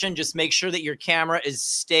information. Just make sure that your camera is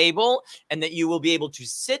stable and that you will be able to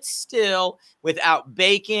sit still without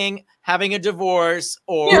baking, having a divorce,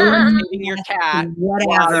 or eating your cat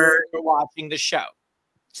while you're watching the show.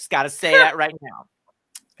 Just got to say that right now.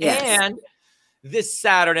 Yes. And this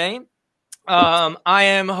Saturday, I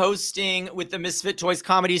am hosting with the Misfit Toys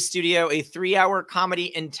Comedy Studio a 3-hour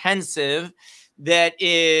comedy intensive that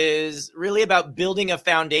is really about building a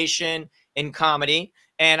foundation in comedy.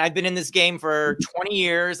 And I've been in this game for 20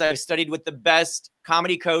 years. I've studied with the best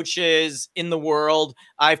comedy coaches in the world.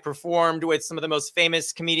 I've performed with some of the most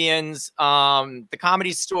famous comedians, the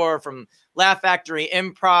Comedy Store, from Laugh Factory,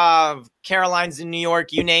 Improv, Caroline's in New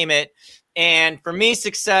York, you name it. And for me,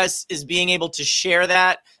 success is being able to share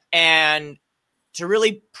that and to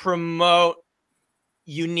really promote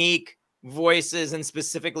unique voices, and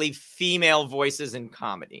specifically female voices in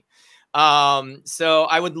comedy. So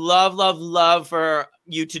I would love for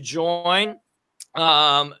you to join.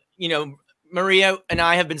 You know, Maria and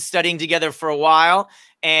I have been studying together for a while,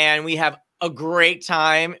 and we have a great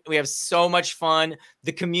time. We have so much fun.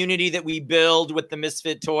 The community that we build with the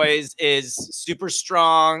Misfit Toys is super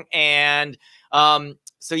strong. And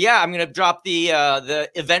so yeah, I'm gonna drop the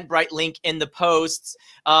Eventbrite link in the posts.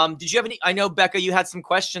 Did you have any? I know, Becca, you had some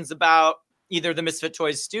questions about either the Misfit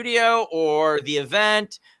Toys studio or the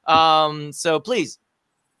event. So please.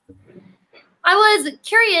 I was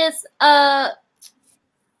curious.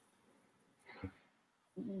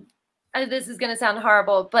 This is going to sound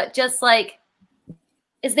horrible, but just like,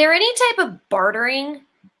 is there any type of bartering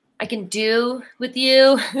I can do with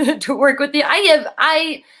you to work with you?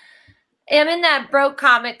 I am in that broke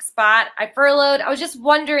comic spot. I furloughed. I was just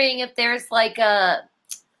wondering if there's like a,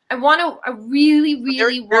 There's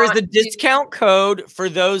a discount code for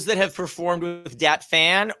those that have performed with Dat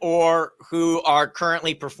Fan or who are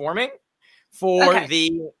currently performing for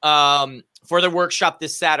the workshop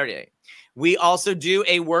this Saturday. We also do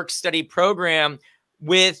a work study program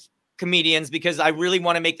with comedians because I really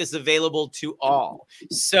want to make this available to all.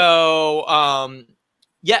 So,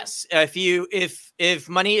 yes, if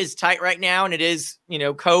money is tight right now and it is, you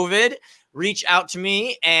know, COVID, reach out to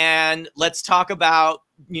me and let's talk about,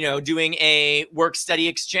 you know, doing a work study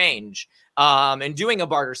exchange, and doing a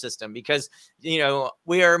barter system, because, you know,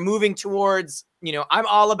 we are moving towards, you know, I'm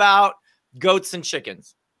all about goats and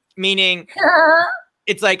chickens, meaning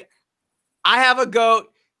it's like, I have a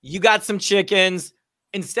goat, you got some chickens.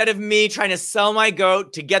 Instead of me trying to sell my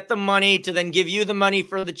goat to get the money to then give you the money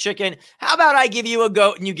for the chicken, how about I give you a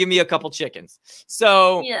goat and you give me a couple chickens?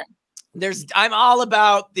 So yeah. I'm all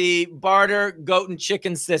about the barter goat and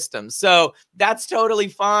chicken system. So that's totally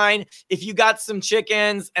fine. If you got some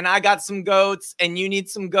chickens and I got some goats and you need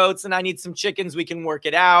some goats and I need some chickens, we can work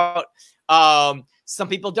it out. Some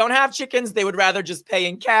people don't have chickens. They would rather just pay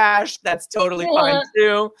in cash. That's totally fine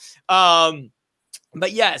too.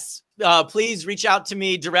 But yes, please reach out to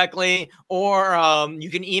me directly, or you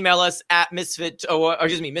can email us at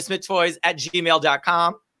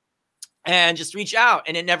misfittoys@gmail.com and just reach out.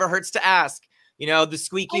 And it never hurts to ask. You know, the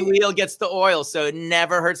squeaky wheel gets the oil, so it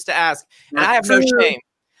never hurts to ask. And I have no shame.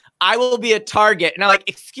 I will be at Target and I'm like,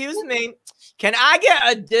 excuse me, can I get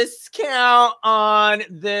a discount on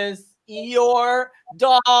this Eeyore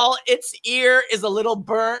doll? Its ear is a little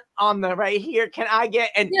burnt on the right here. Can I get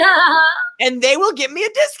and they will give me a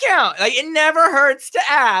discount. Like, it never hurts to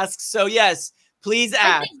ask. So yes, please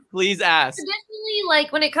ask. Please ask. Traditionally,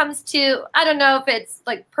 like when it comes to, I don't know if it's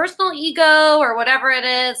like personal ego or whatever it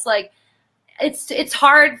is, like it's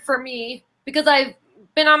hard for me because I've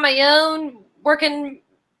been on my own working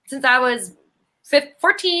since I was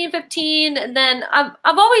 14, 15, and then I've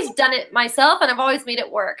always done it myself and I've always made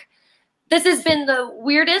it work. This has been the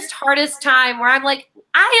weirdest, hardest time where I'm like,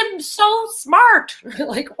 I am so smart.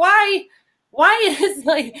 Like, why is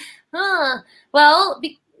like, well,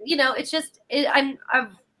 you know, it's just,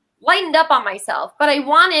 I've lightened up on myself, but I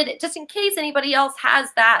wanted, just in case anybody else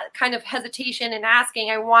has that kind of hesitation in asking,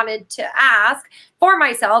 I wanted to ask for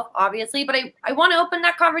myself, obviously, but I want to open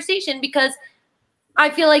that conversation because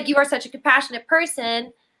I feel like you are such a compassionate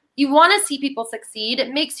person. You want to see people succeed.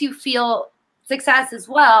 It makes you feel success as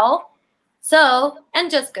well. So, and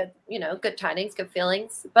just good, you know, good tidings, good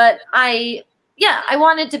feelings. But I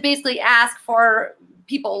wanted to basically ask for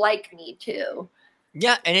people like me too.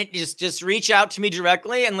 Yeah, and it just reach out to me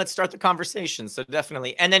directly and let's start the conversation. So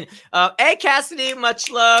definitely. And then, hey, Cassidy, much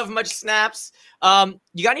love, much snaps.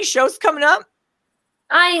 You got any shows coming up?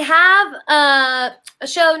 I have a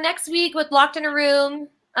show next week with Locked in a Room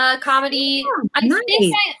comedy. Oh, I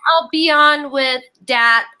think I'll be on with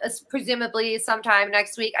Dat presumably sometime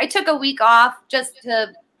next week. I took a week off just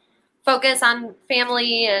to focus on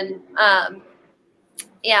family and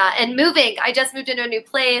and moving. I just moved into a new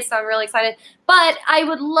place, so I'm really excited. But I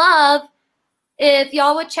would love if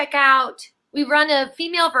y'all would check out, we run a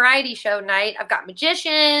female variety show night. I've got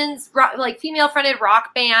magicians, like female-fronted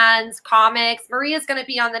rock bands, comics. Maria's going to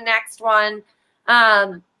be on the next one.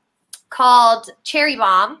 called Cherry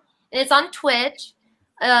Bomb, and it's on Twitch.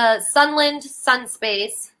 Sunland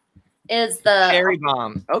Sunspace is the Cherry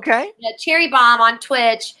Bomb. Okay. Yeah, Cherry Bomb on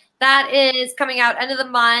Twitch. That is coming out end of the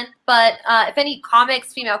month. But if any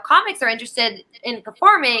female comics are interested in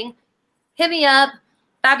performing, hit me up.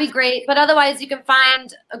 That'd be great. But otherwise, you can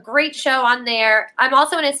find a great show on there. I'm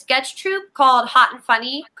also in a sketch troupe called Hot and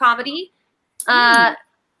Funny Comedy.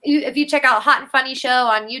 If you check out Hot and Funny Show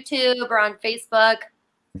on YouTube or on Facebook,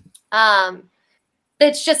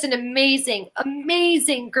 it's just an amazing,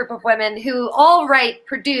 amazing group of women who all write,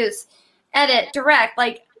 produce, edit, direct.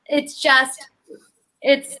 Like, it's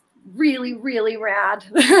really, really rad.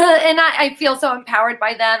 And I feel so empowered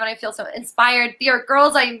by them, and I feel so inspired. They are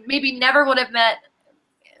girls I maybe never would have met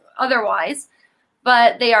otherwise,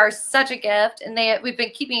 but they are such a gift, and we've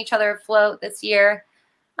been keeping each other afloat this year.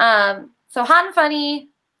 So Hot and Funny,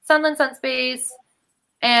 Sunland Sunspace,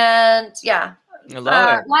 and yeah. I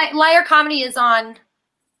love it. Liar Comedy is on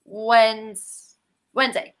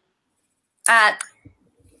Wednesday at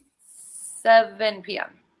 7 p.m.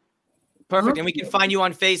 Perfect. And we can find you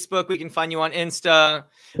on Facebook. We can find you on Insta.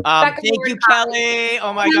 Thank you, Kelly.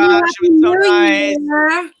 Oh my gosh, it was so nice.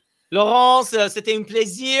 Laurence, c'était un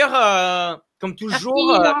plaisir. Comme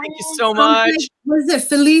toujours. Thank you so much. What is it?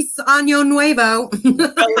 Feliz Año Nuevo. Feliz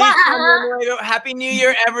Año Nuevo. Happy New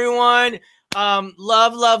Year, everyone.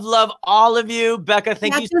 Love all of you. Becca,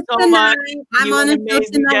 thank you so much. I'm on a show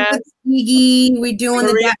tonight with Stiggy. We're doing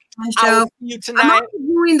the show. I'll see you tonight. I'm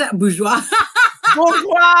doing the bourgeois.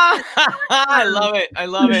 Bourgeois. I love it. I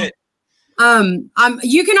love it.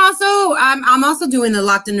 You can also, I'm also doing the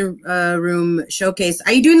Locked in the Room showcase.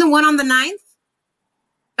 Are you doing the one on the 9th,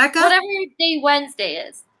 Becca? Whatever day Wednesday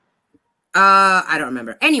is. I don't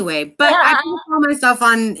remember. Anyway, but I can follow myself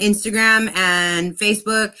on Instagram and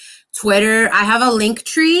Facebook, Twitter. I have a link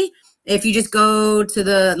tree. If you just go to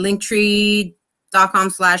the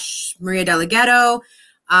linktree.com/Maria Delgado,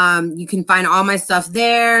 you can find all my stuff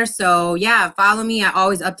there. So yeah, follow me. I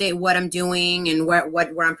always update what I'm doing and where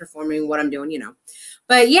I'm performing, what I'm doing, you know.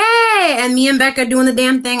 But yay! And me and Becca doing the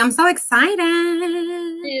damn thing. I'm so excited.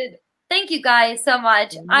 Dude, thank you guys so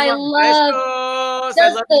much. I love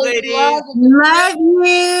you, ladies. Love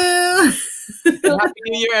you. Happy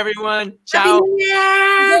New Year, everyone. Ciao.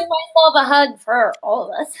 Give myself a hug for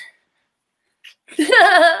all of us.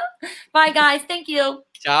 Bye, guys. Thank you.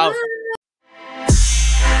 Ciao.